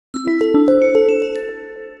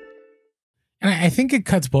 And I think it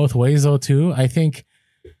cuts both ways though too. I think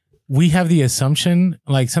we have the assumption,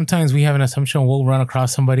 like sometimes we have an assumption we'll run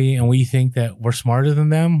across somebody and we think that we're smarter than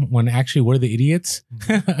them when actually we're the idiots.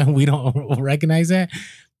 And we don't recognize that.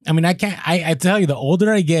 I mean, I tell you, the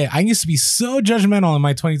older I get, I used to be so judgmental in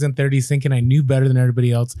my 20s and 30s, thinking I knew better than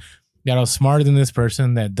everybody else, that I was smarter than this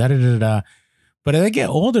person, that da-da-da-da. But as I get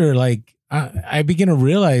older, like I begin to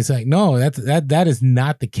realize like, no, that is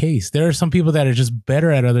not the case. There are some people that are just better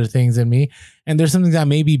at other things than me. And there's something that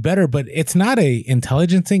may be better, but it's not a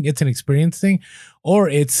intelligence thing. It's an experience thing, or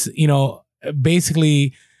it's,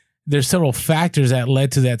 basically there's several factors that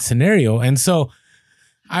led to that scenario. And so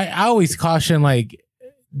I always caution, like,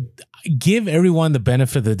 give everyone the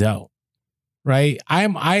benefit of the doubt, right?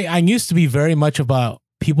 I used to be very much about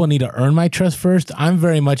people need to earn my trust first. I'm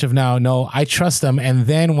very much of now, no, I trust them. And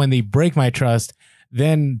then when they break my trust,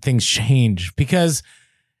 then things change, because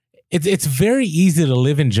it's very easy to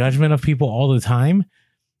live in judgment of people all the time.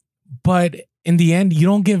 But in the end, you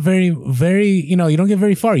don't get very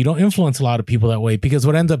far. You don't influence a lot of people that way, because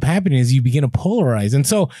what ends up happening is you begin to polarize. And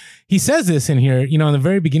so he says this in here, in the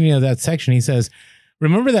very beginning of that section, he says,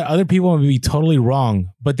 remember that other people may be totally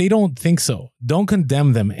wrong, but they don't think so. Don't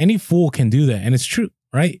condemn them. Any fool can do that. And it's true.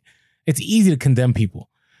 Right? It's easy to condemn people.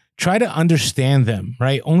 Try to understand them,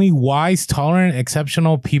 right? Only wise, tolerant,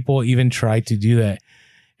 exceptional people even try to do that.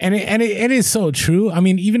 And it is so true. I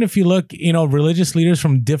mean, even if you look, religious leaders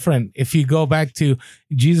from different, if you go back to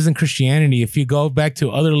Jesus and Christianity, if you go back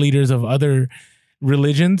to other leaders of other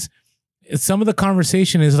religions, some of the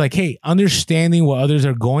conversation is like, hey, understanding what others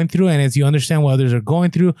are going through. And as you understand what others are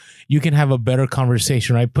going through, you can have a better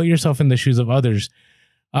conversation, right? Put yourself in the shoes of others.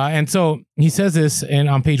 And so he says this, and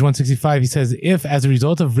on page 165, he says, if as a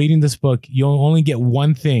result of reading this book, you'll only get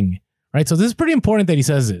one thing, right? So this is pretty important that he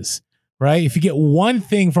says this, right? If you get one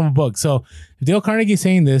thing from a book. So if Dale Carnegie is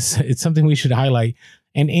saying this, it's something we should highlight.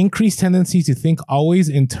 An increased tendency to think always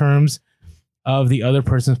in terms of the other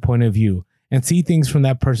person's point of view and see things from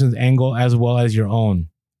that person's angle as well as your own.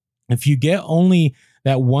 If you get only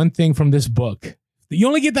that one thing from this book, you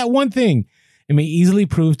only get that one thing, it may easily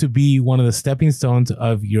prove to be one of the stepping stones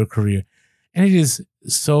of your career. And it is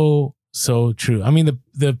so, so true. I mean,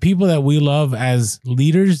 the people that we love as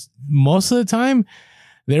leaders, most of the time,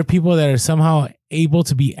 they're people that are somehow able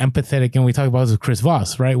to be empathetic. And we talk about this with Chris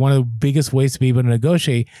Voss, right? One of the biggest ways to be able to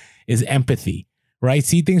negotiate is empathy, right?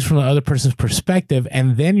 See things from the other person's perspective,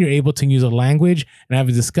 and then you're able to use a language and have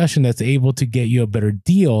a discussion that's able to get you a better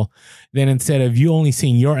deal than instead of you only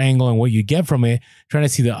seeing your angle and what you get from it, trying to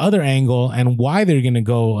see the other angle and why they're going to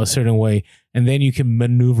go a certain way, and then you can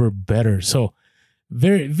maneuver better. So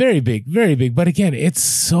very, very big, very big. But again, it's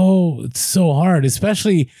so hard,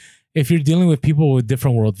 especially if you're dealing with people with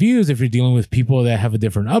different worldviews, if you're dealing with people that have a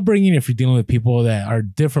different upbringing, if you're dealing with people that are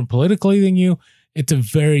different politically than you, it's a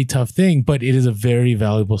very tough thing, but it is a very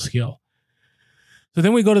valuable skill. So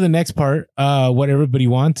then we go to the next part, what everybody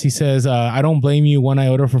wants. He says, I don't blame you one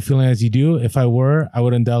iota for feeling as you do. If I were, I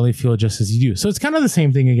would undoubtedly feel just as you do. So it's kind of the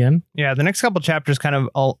same thing again. Yeah, the next couple chapters kind of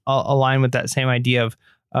align with that same idea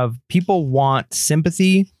of people want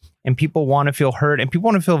sympathy, and people want to feel heard, and people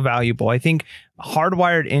want to feel valuable. I think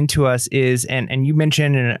hardwired into us is, and you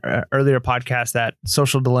mentioned in an earlier podcast that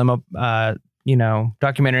Social Dilemma,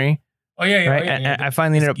 documentary. Oh yeah, right? Yeah. And I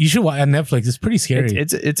finally ended up. You should watch on Netflix. It's pretty scary.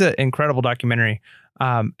 It's an incredible documentary.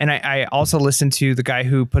 And I also listened to the guy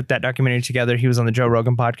who put that documentary together. He was on the Joe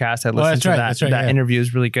Rogan podcast. I listened to that. That interview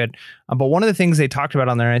is really good. But one of the things they talked about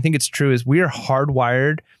on there, and I think it's true, is we are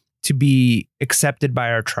hardwired to be accepted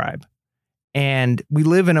by our tribe. And we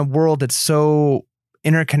live in a world that's so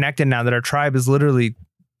interconnected now that our tribe is literally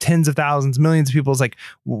tens of thousands, millions of people. It's like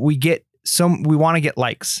we want to get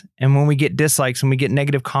likes. And when we get dislikes and we get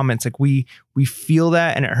negative comments, like we feel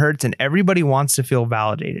that and it hurts, and everybody wants to feel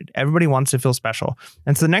validated. Everybody wants to feel special.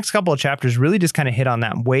 And so the next couple of chapters really just kind of hit on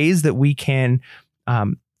that, ways that we can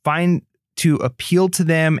find to appeal to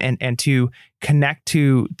them and to connect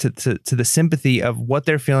to the sympathy of what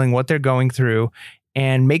they're feeling, what they're going through,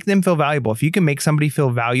 and make them feel valuable. If you can make somebody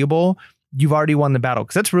feel valuable, you've already won the battle,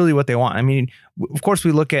 because that's really what they want. I mean, of course,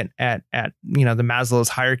 we look at the Maslow's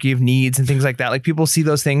hierarchy of needs and things like that. Like, people see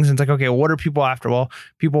those things and it's like, okay, well, what are people after? Well,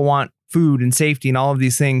 people want food and safety and all of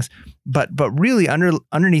these things. But really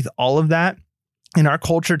underneath all of that, in our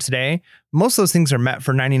culture today, most of those things are met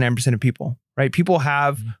for 99% of people, right? People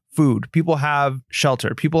have food, people have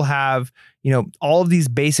shelter, people have, all of these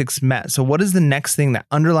basics met. So what is the next thing? That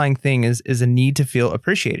underlying thing is a need to feel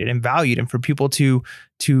appreciated and valued, and for people to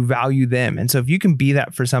value them. And so if you can be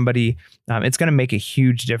that for somebody, it's going to make a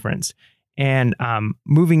huge difference. And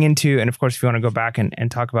moving into, and of course, if you want to go back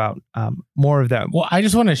and talk about more of that. Well, I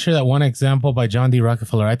just want to share that one example by John D.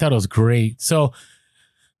 Rockefeller. I thought it was great. So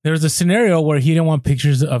there was a scenario where he didn't want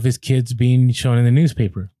pictures of his kids being shown in the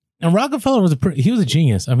newspaper. And Rockefeller was a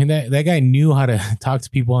genius. I mean, that guy knew how to talk to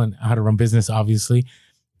people and how to run business, obviously.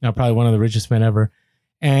 Probably one of the richest men ever.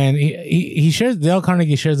 And he shares, Dale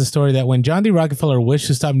Carnegie shares the story that when John D. Rockefeller wished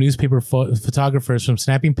to stop newspaper photographers from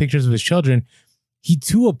snapping pictures of his children, he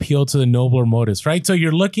too appealed to the nobler motives, right? So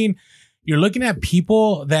you're looking at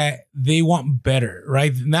people that they want better,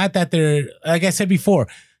 right? Not that they're, like I said before,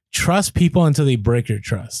 trust people until they break your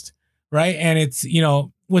trust, right? And it's,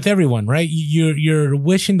 with everyone, right? You're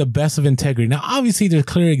wishing the best of integrity. Now, obviously, there's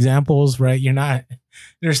clear examples, right?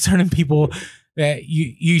 There's certain people that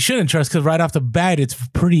you shouldn't trust because right off the bat, it's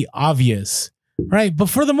pretty obvious, right? But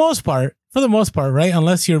for the most part, right?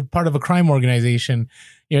 Unless you're part of a crime organization,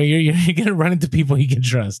 you're going to run into people you can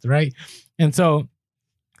trust, right? And so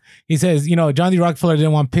he says, John D. Rockefeller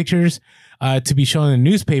didn't want pictures to be shown in the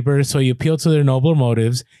newspaper, so he appealed to their nobler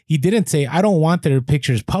motives. He didn't say, I don't want their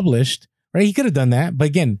pictures published, right? He could have done that, but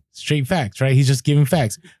again, straight facts, right? He's just giving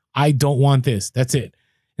facts. I don't want this. That's it.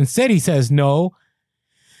 Instead, he says, no.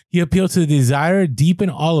 He appealed to the desire deep in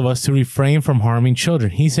all of us to refrain from harming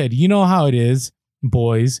children. He said, you know how it is,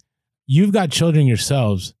 boys. You've got children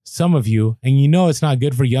yourselves, some of you, and it's not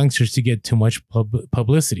good for youngsters to get too much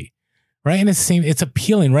publicity, right? And it's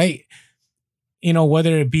appealing, right?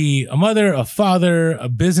 Whether it be a mother, a father, a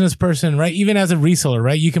business person, right? Even as a reseller,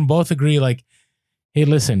 right? You can both agree like, hey,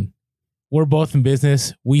 listen, we're both in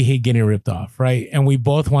business. We hate getting ripped off, right? And we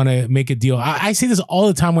both want to make a deal. I see this all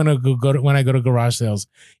the time when I go to garage sales.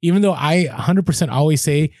 Even though I 100% always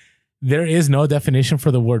say there is no definition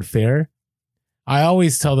for the word fair, I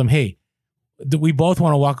always tell them, hey, we both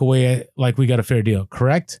want to walk away like we got a fair deal,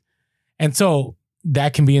 correct? And so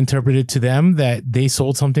that can be interpreted to them that they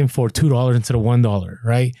sold something for $2 instead of $1,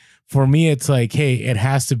 right? For me, it's like, hey, it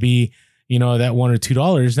has to be that $1 or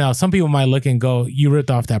 $2. Now, some people might look and go, you ripped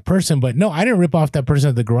off that person. But no, I didn't rip off that person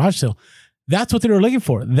at the garage sale. That's what they were looking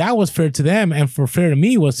for. That was fair to them. And for fair to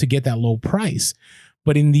me was to get that low price.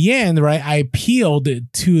 But in the end, right, I appealed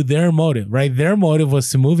to their motive, right? Their motive was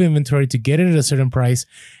to move inventory, to get it at a certain price,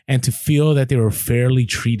 and to feel that they were fairly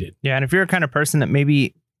treated. Yeah. And if you're a kind of person that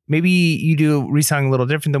maybe you do reselling a little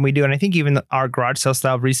different than we do, and I think even our garage sale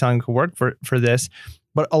style of reselling could work for this.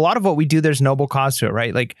 But a lot of what we do, there's noble cause to it,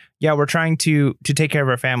 right? Like, yeah, we're trying to take care of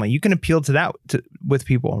our family. You can appeal to that with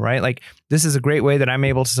people, right? Like, this is a great way that I'm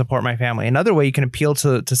able to support my family. Another way you can appeal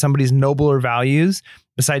to somebody's nobler values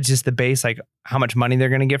besides just the base, like how much money they're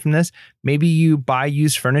going to get from this. Maybe you buy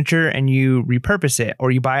used furniture and you repurpose it,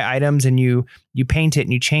 or you buy items and you paint it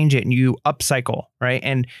and you change it and you upcycle, right?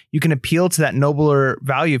 And you can appeal to that nobler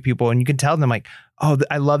value of people, and you can tell them like, oh,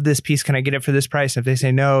 I love this piece. Can I get it for this price? If they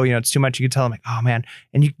say no, it's too much, you can tell them like, oh man.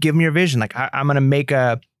 And you give them your vision. Like I'm going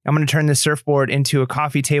to turn this surfboard into a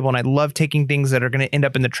coffee table. And I love taking things that are going to end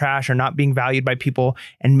up in the trash or not being valued by people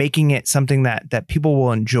and making it something that people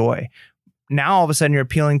will enjoy. Now, all of a sudden you're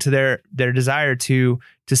appealing to their desire to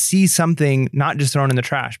see something not just thrown in the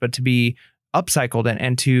trash, but to be upcycled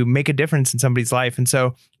and to make a difference in somebody's life. And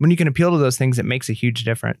so when you can appeal to those things, it makes a huge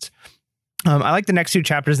difference. I like the next two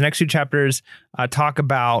chapters. The next two chapters talk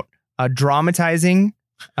about dramatizing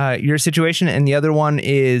your situation. And the other one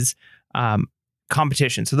is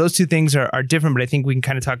competition. So those two things are different, but I think we can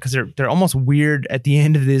kind of talk because they're almost weird at the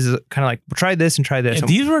end of this. Kind of like, well, try this and try this.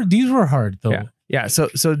 Yeah, these were hard though. Yeah. Yeah.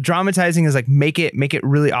 So dramatizing is like make it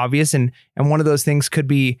really obvious. And one of those things could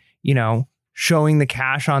be, showing the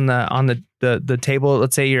cash on the table.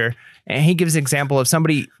 Let's say and he gives an example of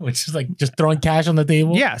somebody, which is like just throwing cash on the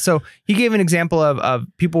table. Yeah. So he gave an example of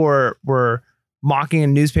people were mocking a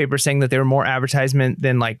newspaper saying that they were more advertisement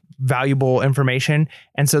than like valuable information.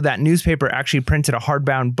 And so that newspaper actually printed a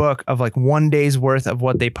hardbound book of like 1 day's worth of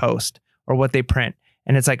what they post or what they print.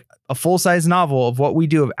 And it's like a full-size novel of what we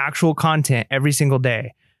do of actual content every single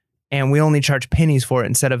day. And we only charge pennies for it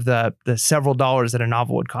instead of the several dollars that a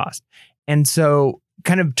novel would cost. And so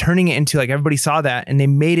kind of turning it into like everybody saw that and they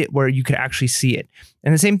made it where you could actually see it.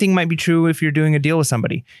 And the same thing might be true if you're doing a deal with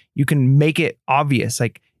somebody. You can make it obvious,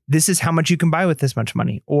 like this is how much you can buy with this much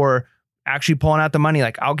money, or actually pulling out the money,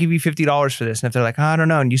 like I'll give you $50 for this. And if they're like, oh, I don't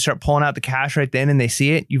know, and you start pulling out the cash right then and they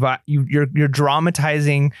see it, you're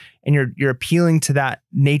dramatizing and you're appealing to that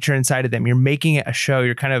nature inside of them. You're making it a show.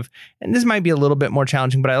 You're kind of, and this might be a little bit more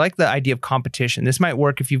challenging, but I like the idea of competition. This might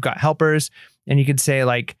work if you've got helpers, and you could say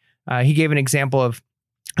like, he gave an example of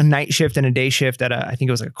a night shift and a day shift at I think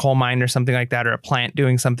it was like a coal mine or something like that, or a plant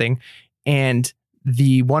doing something. And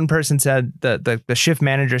the one person said, the shift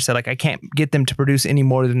manager said, like, I can't get them to produce any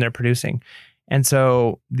more than they're producing. And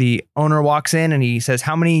so the owner walks in and he says,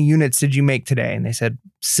 how many units did you make today? And they said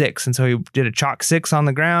 6. And so he did a chalk 6 on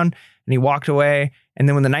the ground and he walked away. And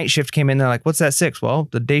then when the night shift came in, they're like, what's that 6? Well,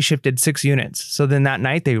 the day shift did 6 units. So then that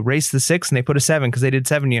night they erased the 6 and they put a 7 because they did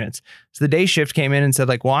 7 units. So the day shift came in and said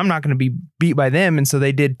like, well, I'm not going to be beat by them. And so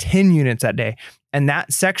they did 10 units that day. And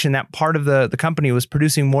that section, that part of the company was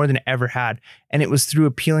producing more than it ever had. And it was through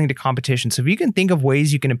appealing to competition. So if you can think of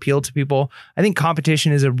ways you can appeal to people, I think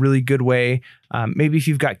competition is a really good way. Maybe if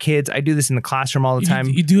you've got kids, I do this in the classroom all the time.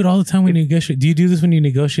 You do it all the time when you negotiate. Do you do this when you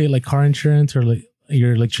negotiate like car insurance or like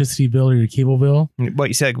your electricity bill or your cable bill? What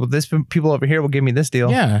you said, well, this people over here will give me this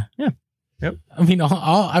deal. Yeah. Yep.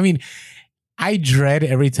 I mean, I dread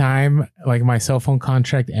every time like my cell phone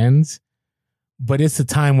contract ends. But it's the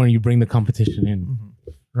time when you bring the competition in,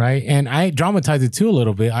 right? And I dramatize it too a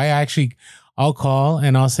little bit. I'll call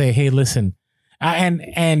and I'll say, hey, listen.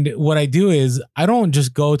 And what I do is I don't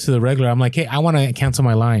just go to the regular. I'm like, hey, I want to cancel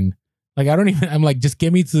my line. Like, I'm like, just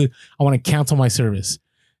get me I want to cancel my service.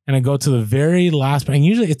 And I go to the very last. And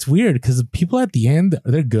usually it's weird because the people at the end,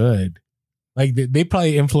 they're good. Like they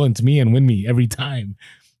probably influence me and win me every time.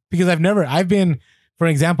 Because I've been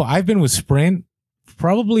with Sprint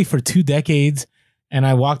probably for 2 decades, and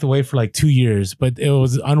I walked away for like 2 years, but it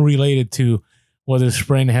was unrelated to whether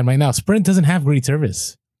Sprint had right now. Sprint doesn't have great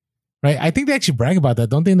service, right? I think they actually brag about that.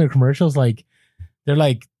 Don't they in their commercials? Like they're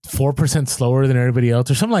like 4% slower than everybody else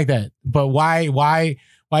or something like that. But why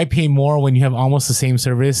pay more when you have almost the same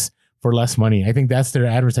service for less money? I think that's their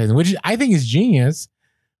advertising, which I think is genius,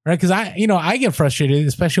 right? Because I get frustrated,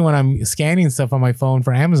 especially when I'm scanning stuff on my phone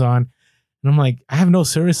for Amazon. And I'm like, I have no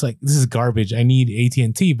service. Like, this is garbage. I need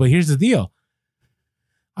AT&T. But here's the deal.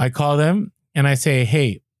 I call them and I say,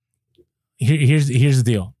 hey, here's the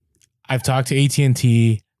deal. I've talked to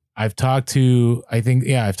AT&T. I've talked to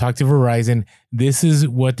Verizon. This is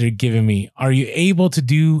what they're giving me. Are you able to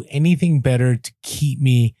do anything better to keep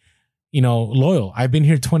me, loyal? I've been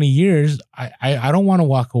here 20 years. I don't want to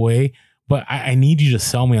walk away, but I need you to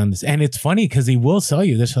sell me on this. And it's funny because they will sell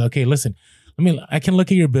you. They're like, okay, listen. I can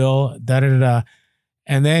look at your bill,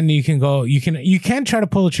 and then you can go, you can try to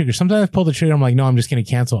pull the trigger. Sometimes I pull the trigger. I'm like, no, I'm just going to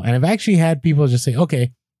cancel. And I've actually had people just say,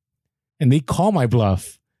 okay. And they call my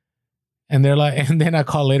bluff and they're like, and then I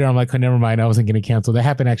call later. I'm like, oh, never mind. I wasn't going to cancel. That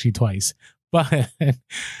happened actually twice, but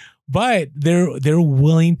they're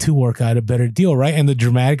willing to work out a better deal. Right. And the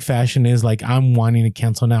dramatic fashion is like, I'm wanting to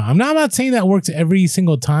cancel now. I'm not saying that works every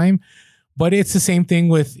single time. But it's the same thing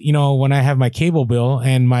with, when I have my cable bill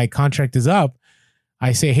and my contract is up,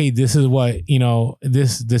 I say, hey, this is what,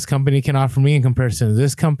 this company can offer me in comparison to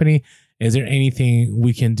this company. Is there anything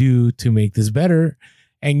we can do to make this better?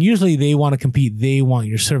 And usually they want to compete. They want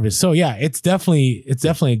your service. So yeah, it's definitely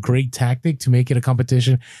a great tactic to make it a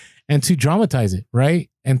competition and to dramatize it, right?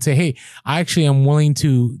 And say, hey, I actually am willing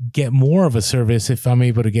to get more of a service if I'm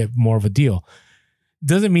able to get more of a deal.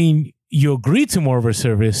 Doesn't mean you agree to more of a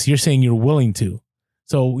service. You're saying you're willing to.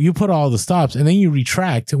 So you put all the stops and then you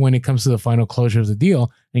retract when it comes to the final closure of the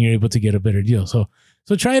deal and you're able to get a better deal. So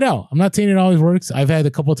try it out. I'm not saying it always works. I've had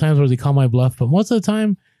a couple of times where they call my bluff, but most of the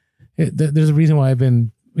time there's a reason why I've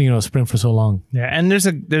been, Sprint for so long. Yeah. And there's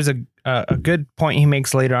a good point he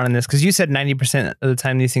makes later on in this, because you said 90% of the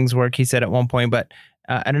time these things work, he said at one point, but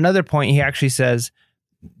at another point, he actually says,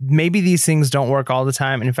 maybe these things don't work all the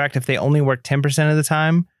time. And in fact, if they only work 10% of the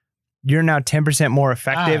time, you're now 10% more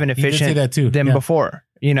effective and efficient than before.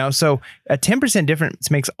 So a 10% difference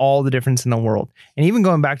makes all the difference in the world. And even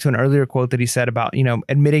going back to an earlier quote that he said about,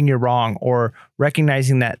 admitting you're wrong or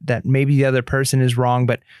recognizing that maybe the other person is wrong.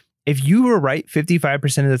 But if you were right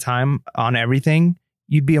 55% of the time on everything,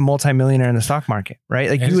 you'd be a multimillionaire in the stock market, right?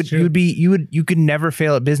 Like you could never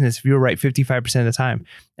fail at business if you were right 55% of the time.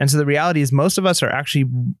 And so the reality is most of us are actually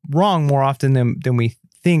wrong more often than we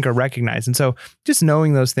think or recognize. And so just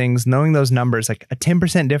knowing those things, knowing those numbers, like a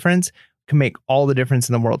 10% difference can make all the difference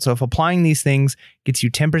in the world. So if applying these things gets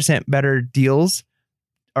you 10% better deals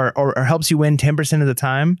or helps you win 10% of the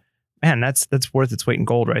time, man, that's worth its weight in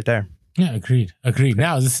gold right there. Yeah, agreed.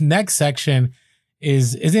 Now, this next section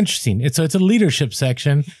is interesting. It's a leadership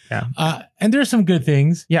section. Yeah. And there's some good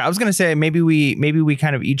things. Yeah, I was going to say maybe we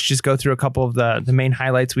kind of each just go through a couple of the main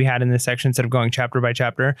highlights we had in this section instead of going chapter by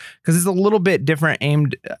chapter, because it's a little bit different,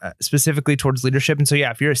 aimed specifically towards leadership. And so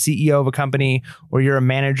yeah, if you're a CEO of a company or you're a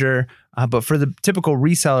manager, but for the typical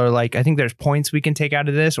reseller, like I think there's points we can take out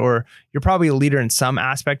of this, or you're probably a leader in some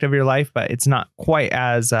aspect of your life, but it's not quite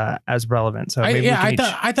as relevant. So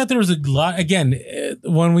I thought there was a lot. Again,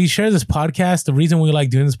 when we share this podcast, the reason we like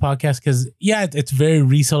doing this podcast, because it's very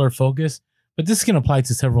reseller focused, but this can apply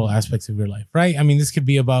to several aspects of your life, right? I mean, this could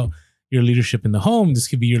be about your leadership in the home. This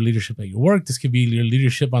could be your leadership at your work. This could be your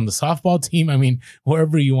leadership on the softball team. I mean,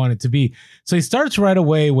 wherever you want it to be. So he starts right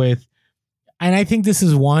away with, and I think this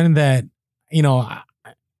is one that,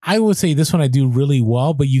 I would say this one I do really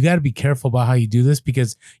well, but you got to be careful about how you do this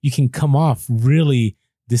because you can come off really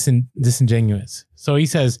disingenuous. So he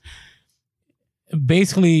says,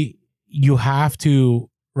 basically, you have to,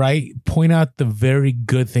 right, point out the very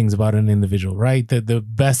good things about an individual, right? The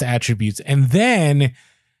best attributes. And then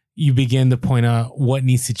you begin to point out what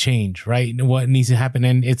needs to change, right? And what needs to happen.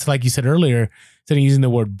 And it's like you said earlier, instead of using the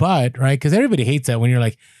word but, right? Because everybody hates that when you're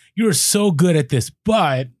like, you're so good at this,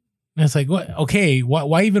 but and it's like, what? Okay,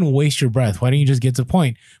 why even waste your breath? Why don't you just get to the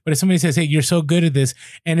point? But if somebody says, hey, you're so good at this,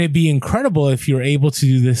 and it'd be incredible if you're able to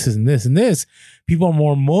do this and this and this, people are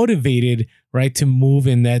more motivated, right, to move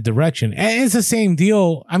in that direction. And it's the same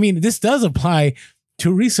deal. I mean, this does apply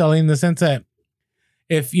to reselling in the sense that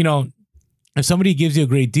if somebody gives you a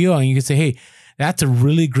great deal and you can say, hey, that's a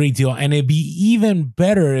really great deal, and it'd be even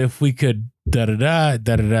better if we could instead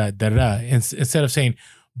of saying,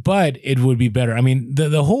 but it would be better. I mean,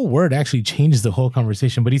 the whole word actually changes the whole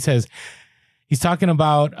conversation. But he says, he's talking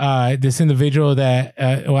about this individual that,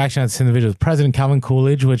 actually not this individual, President Calvin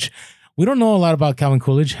Coolidge, which we don't know a lot about Calvin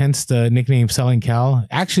Coolidge, hence the nickname Selling Cal.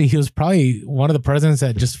 Actually, he was probably one of the presidents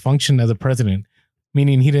that just functioned as a president,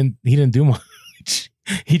 meaning he didn't do much.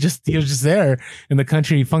 He was just there in the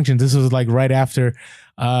country. He functioned. This was like right after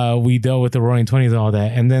we dealt with the Roaring '20s and all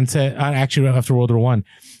that, and then actually right after World War I.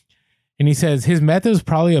 And he says, his method is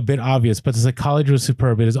probably a bit obvious, but the psychology was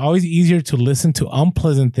superb. It is always easier to listen to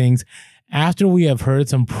unpleasant things after we have heard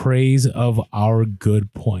some praise of our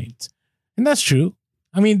good points. And that's true.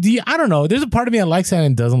 I mean, I don't know. There's a part of me that likes that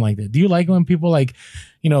and doesn't like that. Do you like when people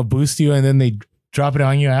boost you and then they drop it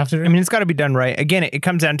on you after? I mean, it's got to be done right. Again, it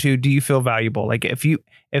comes down to, do you feel valuable? Like if you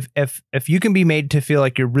can be made to feel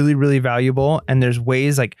like you're really, really valuable, and there's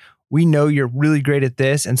ways like, we know you're really great at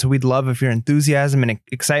this, and so we'd love if your enthusiasm and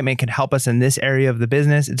excitement could help us in this area of the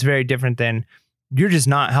business. It's very different than you're just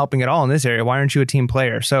not helping at all in this area. Why aren't you a team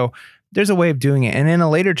player? So there's a way of doing it. And in a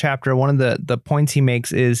later chapter, one of the points he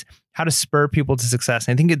makes is how to spur people to success.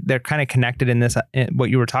 And I think they're kind of connected in this, what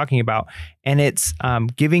you were talking about. And it's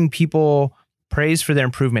giving people praise for their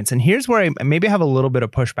improvements. And here's where I maybe have a little bit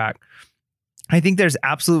of pushback. I think there's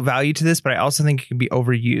absolute value to this, but I also think it can be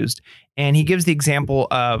overused. And he gives the example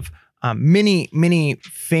of many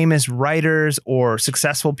famous writers or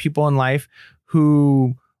successful people in life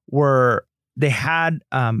who maybe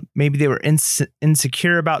they were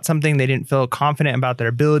insecure about something. They didn't feel confident about their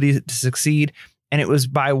ability to succeed. And it was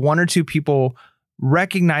by one or two people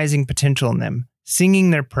recognizing potential in them,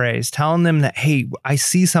 singing their praise, telling them that, hey, I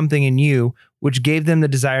see something in you, which gave them the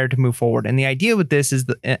desire to move forward. And the idea with this is,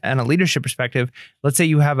 in a leadership perspective, let's say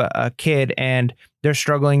you have a kid and they're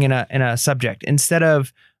struggling in a subject. Instead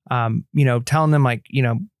of, telling them like,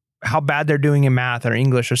 how bad they're doing in math or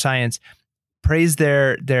English or science, praise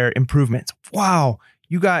their improvements. Wow.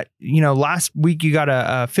 You got, last week you got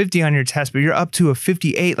a 50 on your test, but you're up to a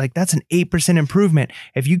 58. Like that's an 8% improvement.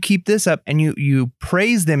 If you keep this up and you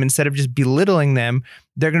praise them instead of just belittling them,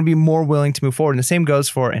 they're going to be more willing to move forward. And the same goes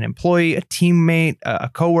for an employee, a teammate, a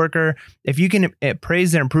coworker. If you can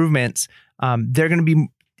praise their improvements, they're going to be,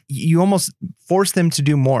 you almost force them to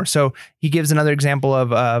do more. So he gives another example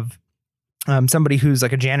of somebody who's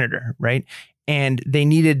like a janitor, right? And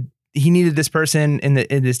he needed this person in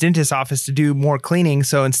this dentist's office to do more cleaning.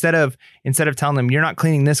 So instead of telling them you're not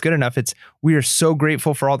cleaning this good enough, it's, we are so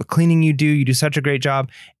grateful for all the cleaning you do. You do such a great job.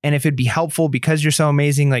 And if it'd be helpful because you're so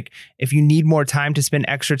amazing, like if you need more time to spend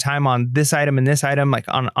extra time on this item and this item, like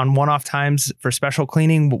on one-off times for special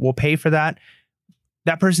cleaning, we'll pay for that.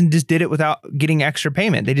 That person just did it without getting extra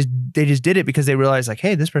payment. They just did it because they realized like,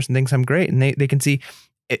 hey, this person thinks I'm great. And they can see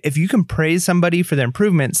if you can praise somebody for their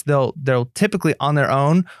improvements, they'll typically on their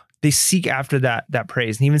own, they seek after that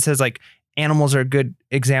praise. And he even says like animals are a good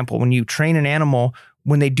example. When you train an animal,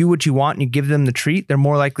 when they do what you want and you give them the treat, they're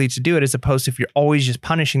more likely to do it as opposed to if you're always just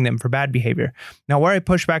punishing them for bad behavior. Now, where I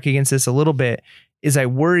push back against this a little bit is I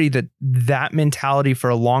worry that mentality for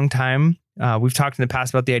a long time, we've talked in the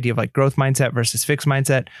past about the idea of like growth mindset versus fixed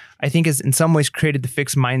mindset, I think has in some ways created the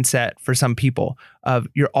fixed mindset for some people of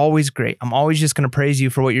you're always great. I'm always just going to praise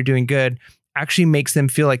you for what you're doing good. Actually makes them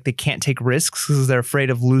feel like they can't take risks because they're afraid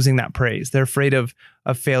of losing that praise. They're afraid of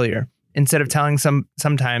failure. Instead of telling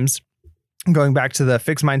sometimes, going back to the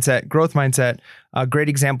fixed mindset, growth mindset, a great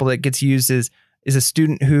example that gets used is a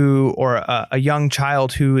student or a young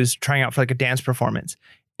child who is trying out for like a dance performance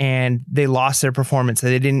and they lost their performance.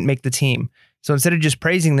 They didn't make the team. So instead of just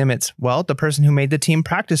praising them, it's, well, the person who made the team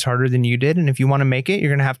practiced harder than you did. And if you want to make it, you're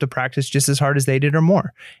going to have to practice just as hard as they did or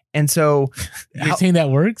more. And so you're saying that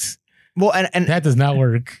works? Well, and that does not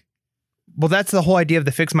work. Well, that's the whole idea of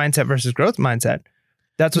the fixed mindset versus growth mindset.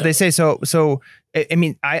 That's what they say. So I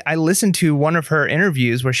mean, I listened to one of her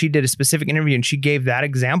interviews where she did a specific interview and she gave that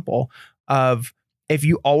example of if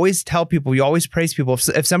you always tell people, you always praise people.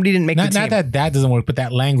 If somebody didn't make the team, not that doesn't work, but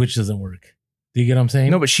that language doesn't work. Do you get what I'm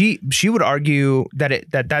saying? No, but she would argue that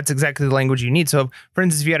that's exactly the language you need. So, for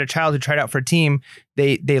instance, if you had a child who tried out for a team,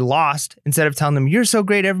 they lost, instead of telling them you're so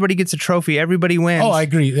great, everybody gets a trophy, everybody wins. Oh, I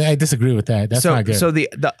agree. I disagree with that. That's not good. So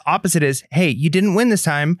the opposite is, hey, you didn't win this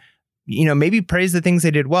time. Maybe praise the things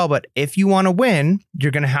they did well, but if you want to win,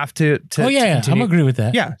 you're going to have to. Oh yeah, I'm agree with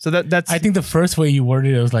that. Yeah, so that's. I think the first way you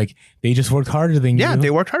worded it was like they just worked harder than you. Yeah, they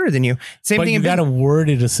worked harder than you. Same but thing. You got to word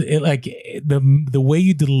it like the way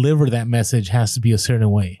you deliver that message has to be a certain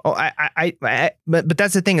way. Oh, but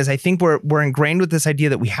that's the thing is I think we're ingrained with this idea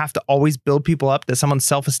that we have to always build people up. That someone's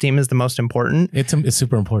self-esteem is the most important. It's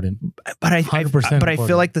super important. But I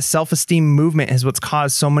feel like the self-esteem movement is what's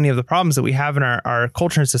caused so many of the problems that we have in our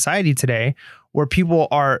culture and society today, where people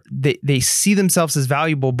they see themselves as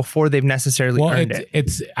valuable before they've necessarily earned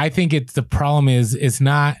it. I think the problem is it's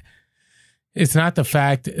not the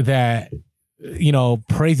fact that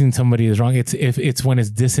praising somebody is wrong. It's when it's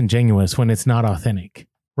disingenuous, when it's not authentic,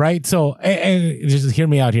 right? So and just hear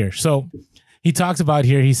me out here. So he talks about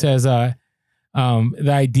here. He says the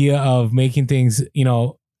idea of making things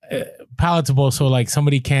palatable, so like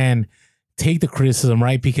somebody can take the criticism,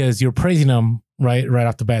 right? Because you're praising them right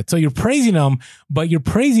off the bat. So you're praising them, but you're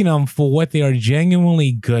praising them for what they are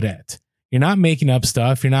genuinely good at. You're not making up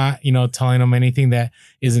stuff. You're not, telling them anything that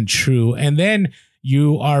isn't true. And then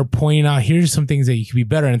you are pointing out, here's some things that you could be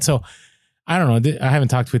better. And so I don't know. I haven't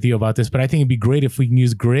talked with you about this, but I think it'd be great if we can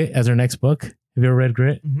use Grit as our next book. Have you ever read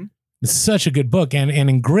Grit? Mm-hmm. It's such a good book. And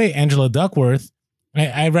in Grit, Angela Duckworth,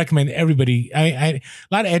 I recommend everybody. A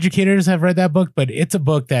lot of educators have read that book, but it's a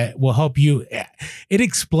book that will help you. It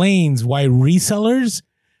explains why resellers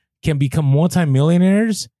can become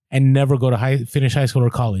multimillionaires and never go to finish high school or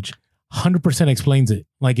college. 100% explains it.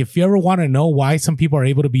 Like if you ever want to know why some people are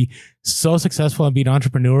able to be so successful and be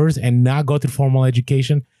entrepreneurs and not go through formal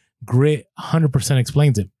education, Grit 100%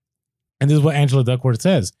 explains it. And this is what Angela Duckworth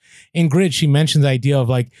says. In Grit, she mentions the idea of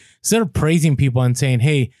like, instead of praising people and saying,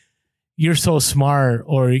 hey, you're so smart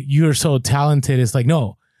or you're so talented. It's like,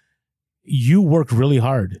 no, you worked really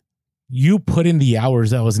hard. You put in the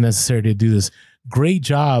hours that was necessary to do this. Great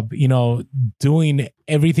job, doing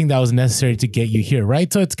everything that was necessary to get you here,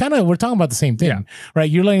 right? So it's we're talking about the same thing, right?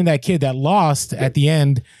 You're letting that kid that lost at the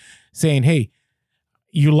end saying, hey,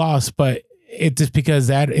 you lost, but it's just because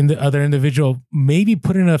that in the other individual maybe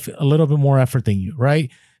put in a little bit more effort than you,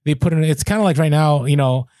 right? They put in, it's kind of like right now,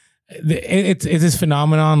 it's this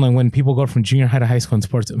phenomenon like when people go from junior high to high school in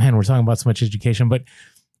sports. Man, we're talking about so much education, but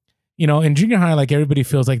in junior high, like everybody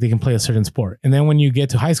feels like they can play a certain sport. And then when you get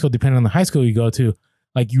to high school, depending on the high school you go to,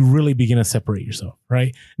 like you really begin to separate yourself, right?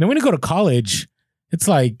 And then when you go to college, it's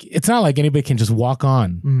like, it's not like anybody can just walk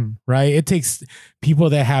on, right? It takes people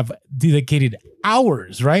that have dedicated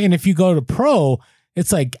hours, right? And if you go to pro,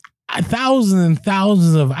 it's like thousands and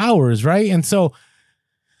thousands of hours, right? And so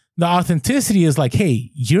the authenticity is like,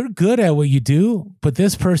 hey, you're good at what you do, but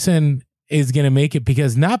this person is going to make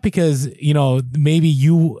it not because, maybe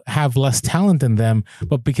you have less talent than them,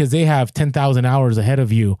 but because they have 10,000 hours ahead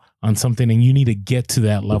of you on something and you need to get to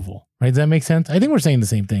that level, right? Does that make sense? I think we're saying the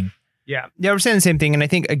same thing. Yeah, we're saying the same thing. And I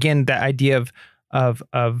think, again, that idea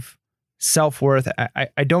of self-worth,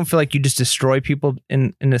 I don't feel like you just destroy people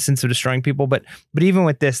in the sense of destroying people, but even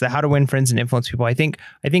with this, the how to win friends and influence people, I think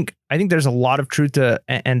there's a lot of truth to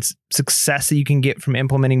and success that you can get from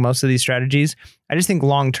implementing most of these strategies. I just think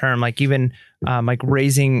long term, like even like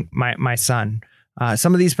raising my son,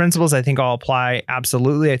 some of these principles I think I'll apply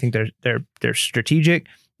absolutely. I think they're strategic,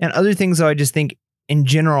 and other things though, I just think in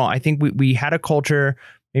general, I think we had a culture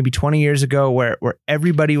maybe 20 years ago where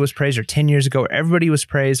everybody was praised, or 10 years ago where everybody was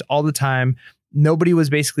praised all the time. Nobody was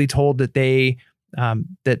basically told that they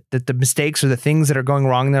that the mistakes or the things that are going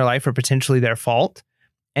wrong in their life are potentially their fault.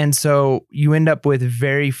 And so you end up with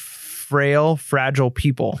very frail, fragile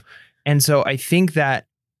people. And so I think that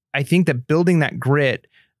building that grit,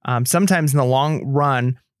 sometimes in the long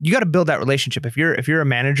run, you got to build that relationship. If you're a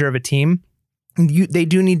manager of a team, they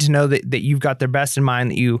do need to know that you've got their best in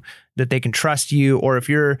mind, that they can trust you, or if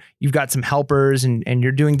you've got some helpers and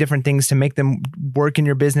you're doing different things to make them work in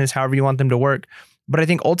your business however you want them to work. But I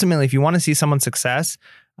think ultimately, if you want to see someone's success,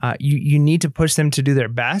 you need to push them to do their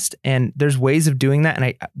best, and there's ways of doing that.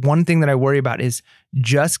 And one thing that I worry about is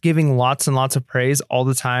just giving lots and lots of praise all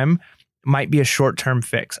the time might be a short-term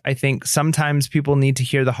fix. I think sometimes people need to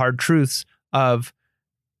hear the hard truths of,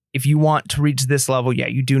 if you want to reach this level, yeah,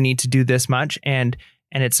 you do need to do this much. And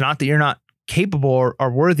it's not that you're not capable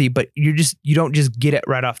or worthy, but you don't just get it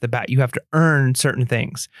right off the bat. You have to earn certain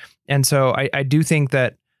things. And so I do think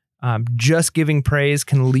that just giving praise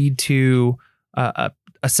can lead to a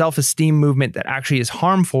self-esteem movement that actually is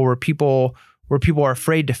harmful, where people are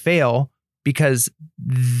afraid to fail because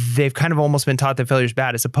they've kind of almost been taught that failure is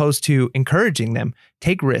bad, as opposed to encouraging them.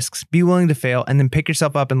 Take risks, be willing to fail, and then pick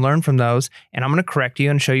yourself up and learn from those. And I'm going to correct you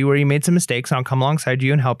and show you where you made some mistakes, and I'll come alongside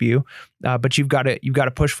you and help you. But you've got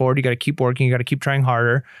to push forward. You got to keep working. You got to keep trying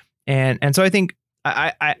harder. And so I think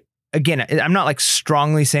again, I'm not like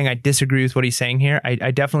strongly saying I disagree with what he's saying here. I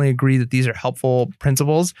definitely agree that these are helpful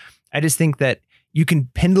principles. I just think that you can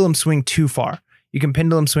pendulum swing too far. You can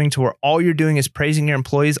pendulum swing to where all you're doing is praising your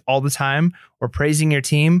employees all the time, or praising your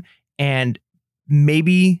team. And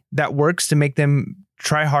maybe that works to make them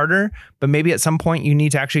try harder, but maybe at some point you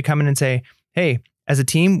need to actually come in and say, hey, as a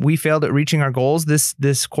team, we failed at reaching our goals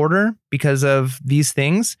this quarter because of these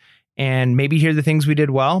things. And maybe here are the things we did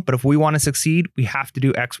well, but if we want to succeed, we have to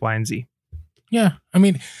do X, Y, and Z. Yeah. I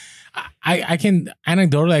mean, I can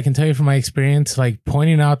anecdotally, I can tell you from my experience, like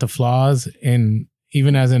pointing out the flaws in,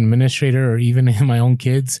 even as an administrator or even in my own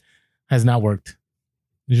kids, has not worked.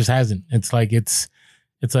 It just hasn't. It's like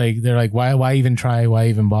they're like, why even try? Why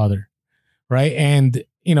even bother? Right. And,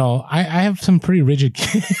 I have some pretty rigid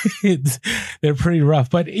kids. They're pretty rough.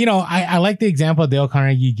 But, I like the example Dale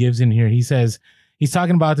Carnegie gives in here. He says, he's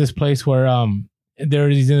talking about this place where there are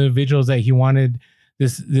these individuals that he wanted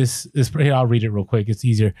this. Here, I'll read it real quick. It's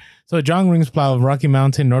easier. So John Ringsplow of Rocky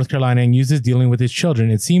Mountain, North Carolina, and uses dealing with his children.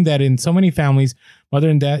 It seemed that in so many families, mother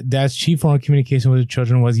and dad's chief form of communication with the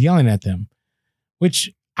children was yelling at them,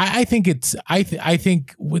 which I think I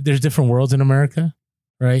think there's different worlds in America,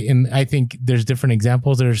 right? And I think there's different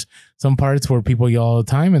examples. There's some parts where people yell all the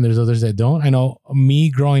time, and there's others that don't. I know me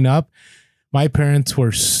growing up, my parents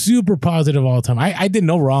were super positive all the time. I did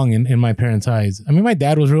no wrong in my parents' eyes. I mean, my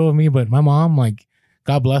dad was real with me, but my mom, like,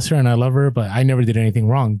 God bless her and I love her, but I never did anything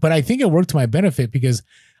wrong. But I think it worked to my benefit because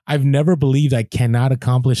I've never believed I cannot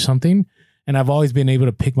accomplish something. And I've always been able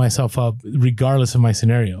to pick myself up regardless of my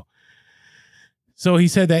scenario. So he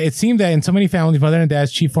said that it seemed that in so many families, mother and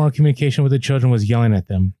dad's chief form of communication with the children was yelling at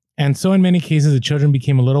them. And so in many cases, the children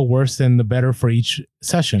became a little worse than the better for each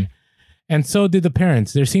session. And so did the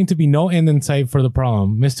parents. There seemed to be no end in sight for the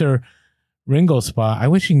problem. Mr. Ringolspa, I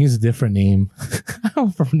wish he used a different name.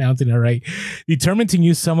 I'm pronouncing it right. Determined to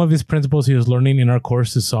use some of his principles he was learning in our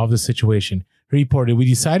course to solve the situation. He reported, we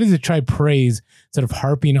decided to try praise instead of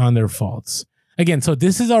harping on their faults. Again, so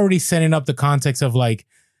this is already setting up the context of like,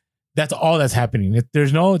 that's all that's happening.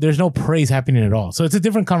 There's no praise happening at all. So it's a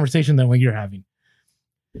different conversation than what you're having.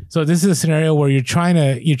 So this is a scenario where you're trying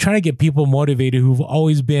to get people motivated who've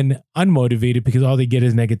always been unmotivated because all they get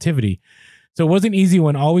is negativity. So it wasn't easy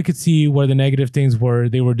when all we could see were the negative things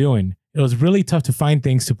they were doing. It was really tough to find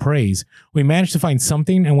things to praise. We managed to find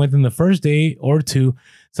something, and within the first day or two,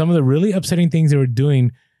 some of the really upsetting things they were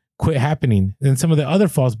doing quit happening. Then some of the other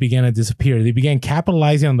faults began to disappear. They began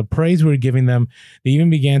capitalizing on the praise we were giving them. They even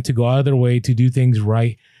began to go out of their way to do things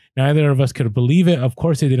right. Neither of us could believe it. Of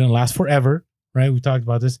course, it didn't last forever, right? We talked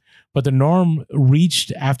about this. But the norm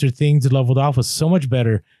reached after things leveled off was so much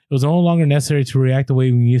better. It was no longer necessary to react the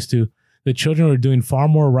way we used to. The children were doing far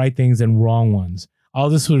more right things than wrong ones. All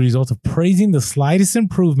this was a result of praising the slightest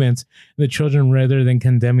improvements in the children rather than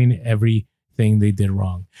condemning everything they did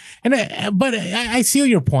wrong. But I see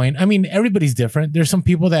your point. I mean, everybody's different. There's some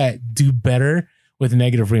people that do better with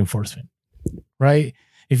negative reinforcement, right?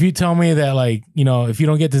 If you tell me that, like, you know, if you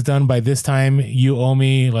don't get this done by this time, you owe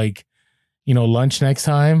me, like, you know, lunch next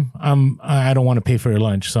time, I don't want to pay for your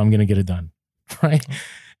lunch, so I'm going to get it done, right?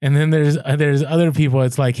 And then there's other people.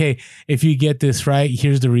 It's like, hey, if you get this right,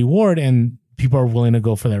 here's the reward, and people are willing to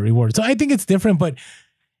go for that reward. So I think it's different, but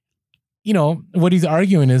you know what he's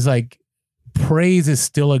arguing is like praise is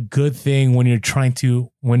still a good thing when you're trying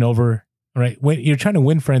to win over, right? When you're trying to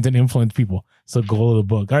win friends and influence people. It's the goal of the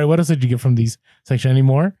book. All right, what else did you get from these section? Any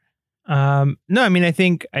more? No, I mean, I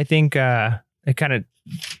think it kind of,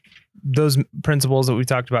 those principles that we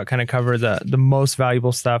talked about kind of cover the most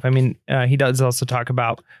valuable stuff. I mean, he does also talk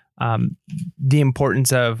about the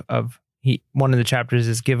importance of one of the chapters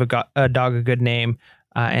is give a dog a good name,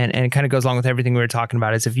 and it kind of goes along with everything we were talking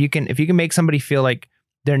about. Is if you can make somebody feel like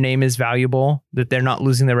their name is valuable, that they're not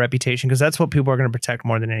losing their reputation, because that's what people are going to protect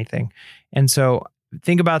more than anything. And so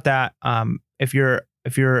think about that. If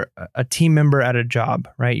you're a team member at a job,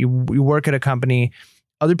 right? You work at a company,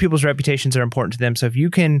 other people's reputations are important to them. So if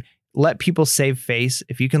you can let people save face,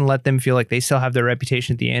 if you can let them feel like they still have their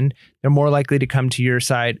reputation at the end, they're more likely to come to your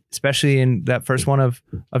side, especially in that first one of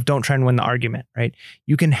don't try and win the argument, right?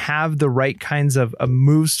 You can have the right kinds of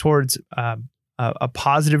moves towards a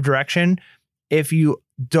positive direction if you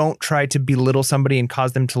don't try to belittle somebody and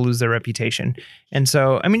cause them to lose their reputation. And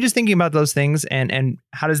so, I mean, just thinking about those things and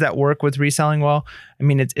how does that work with reselling? Well, I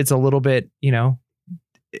mean, it's a little bit, you know,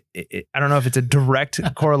 I don't know if it's a direct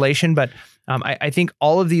correlation, but I think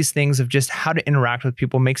all of these things of just how to interact with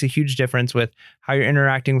people makes a huge difference with how you're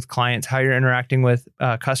interacting with clients, how you're interacting with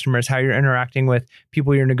customers, how you're interacting with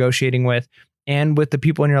people you're negotiating with, and with the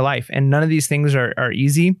people in your life. And none of these things are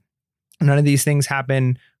easy. None of these things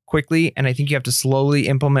happen quickly. And I think you have to slowly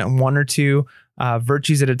implement one or two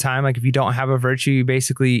virtues at a time. Like if you don't have a virtue,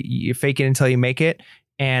 you fake it until you make it.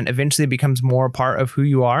 And eventually it becomes more a part of who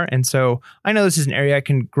you are. And so I know this is an area I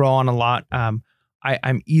can grow on a lot.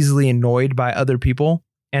 I'm easily annoyed by other people.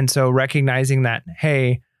 And so recognizing that,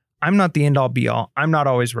 hey, I'm not the end all be all. I'm not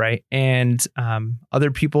always right. And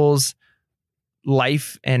other people's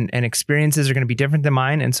life and experiences are going to be different than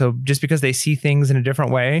mine. And so just because they see things in a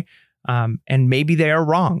different way, and maybe they are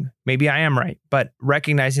wrong, maybe I am right, but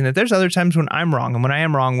recognizing that there's other times when I'm wrong. And when I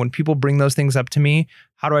am wrong, when people bring those things up to me,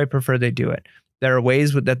 how do I prefer they do it? There are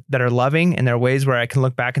ways that are loving, and there are ways where I can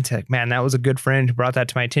look back and say, like, man, that was a good friend who brought that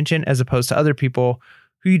to my attention, as opposed to other people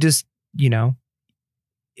who you just, you know,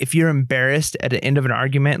 if you're embarrassed at the end of an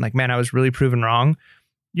argument, like, man, I was really proven wrong,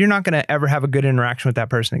 you're not going to ever have a good interaction with that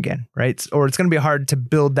person again, right? Or it's going to be hard to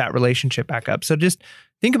build that relationship back up. So just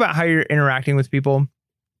think about how you're interacting with people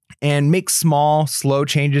and make small, slow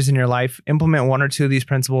changes in your life. Implement one or two of these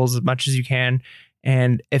principles as much as you can.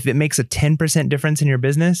 And if it makes a 10% difference in your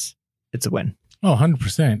business, it's a win. Oh,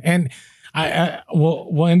 100%. And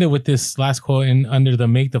we'll end it with this last quote under the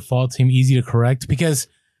make the fault seem easy to correct, because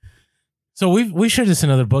so we shared this in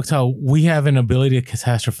other books, how we have an ability to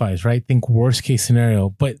catastrophize, right? Think worst case scenario,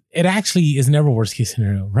 but it actually is never worst case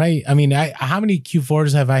scenario, right? I mean, how many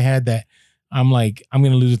Q4s have I had that I'm like, I'm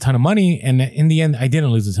going to lose a ton of money, and in the end, I didn't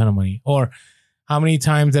lose a ton of money? Or how many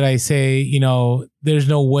times did I say, you know, there's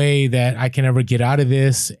no way that I can ever get out of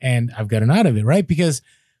this, and I've gotten out of it, right? Because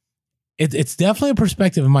it's definitely a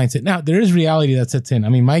perspective and mindset. Now, there is reality that sets in. I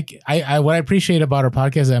mean, Mike, what I appreciate about our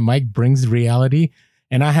podcast is that Mike brings reality,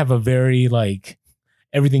 and I have a very like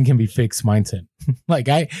everything can be fixed mindset. Like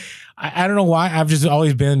I don't know why, I've just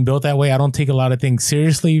always been built that way. I don't take a lot of things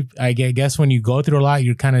seriously. I guess when you go through a lot,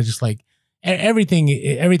 you're kind of just like everything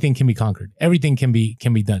can be conquered. Everything can be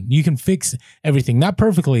done. You can fix everything, not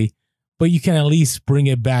perfectly, but you can at least bring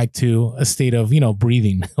it back to a state of, you know,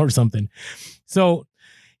 breathing or something. So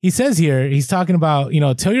he says here, he's talking about,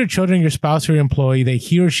 tell your children, your spouse, or your employee that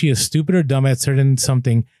he or she is stupid or dumb at certain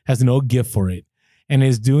something, has no gift for it, and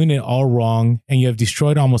is doing it all wrong, and you have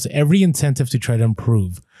destroyed almost every incentive to try to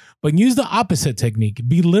improve. But use the opposite technique.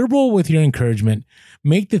 Be liberal with your encouragement.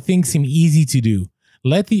 Make the thing seem easy to do.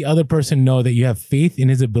 Let the other person know that you have faith in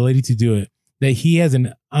his ability to do it, that he has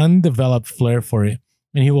an undeveloped flair for it,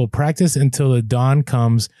 and he will practice until the dawn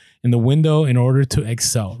comes in the window in order to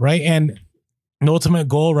excel, right? And the ultimate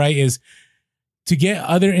goal, right, is to get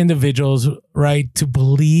other individuals, right, to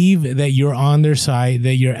believe that you're on their side,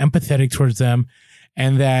 that you're empathetic towards them,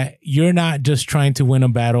 and that you're not just trying to win a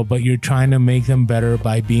battle, but you're trying to make them better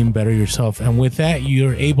by being better yourself. And with that,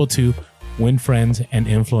 you're able to win friends and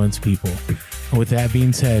influence people. And with that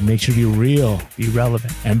being said, make sure to be real, Be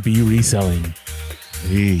relevant, and be reselling.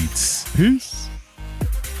 Peace.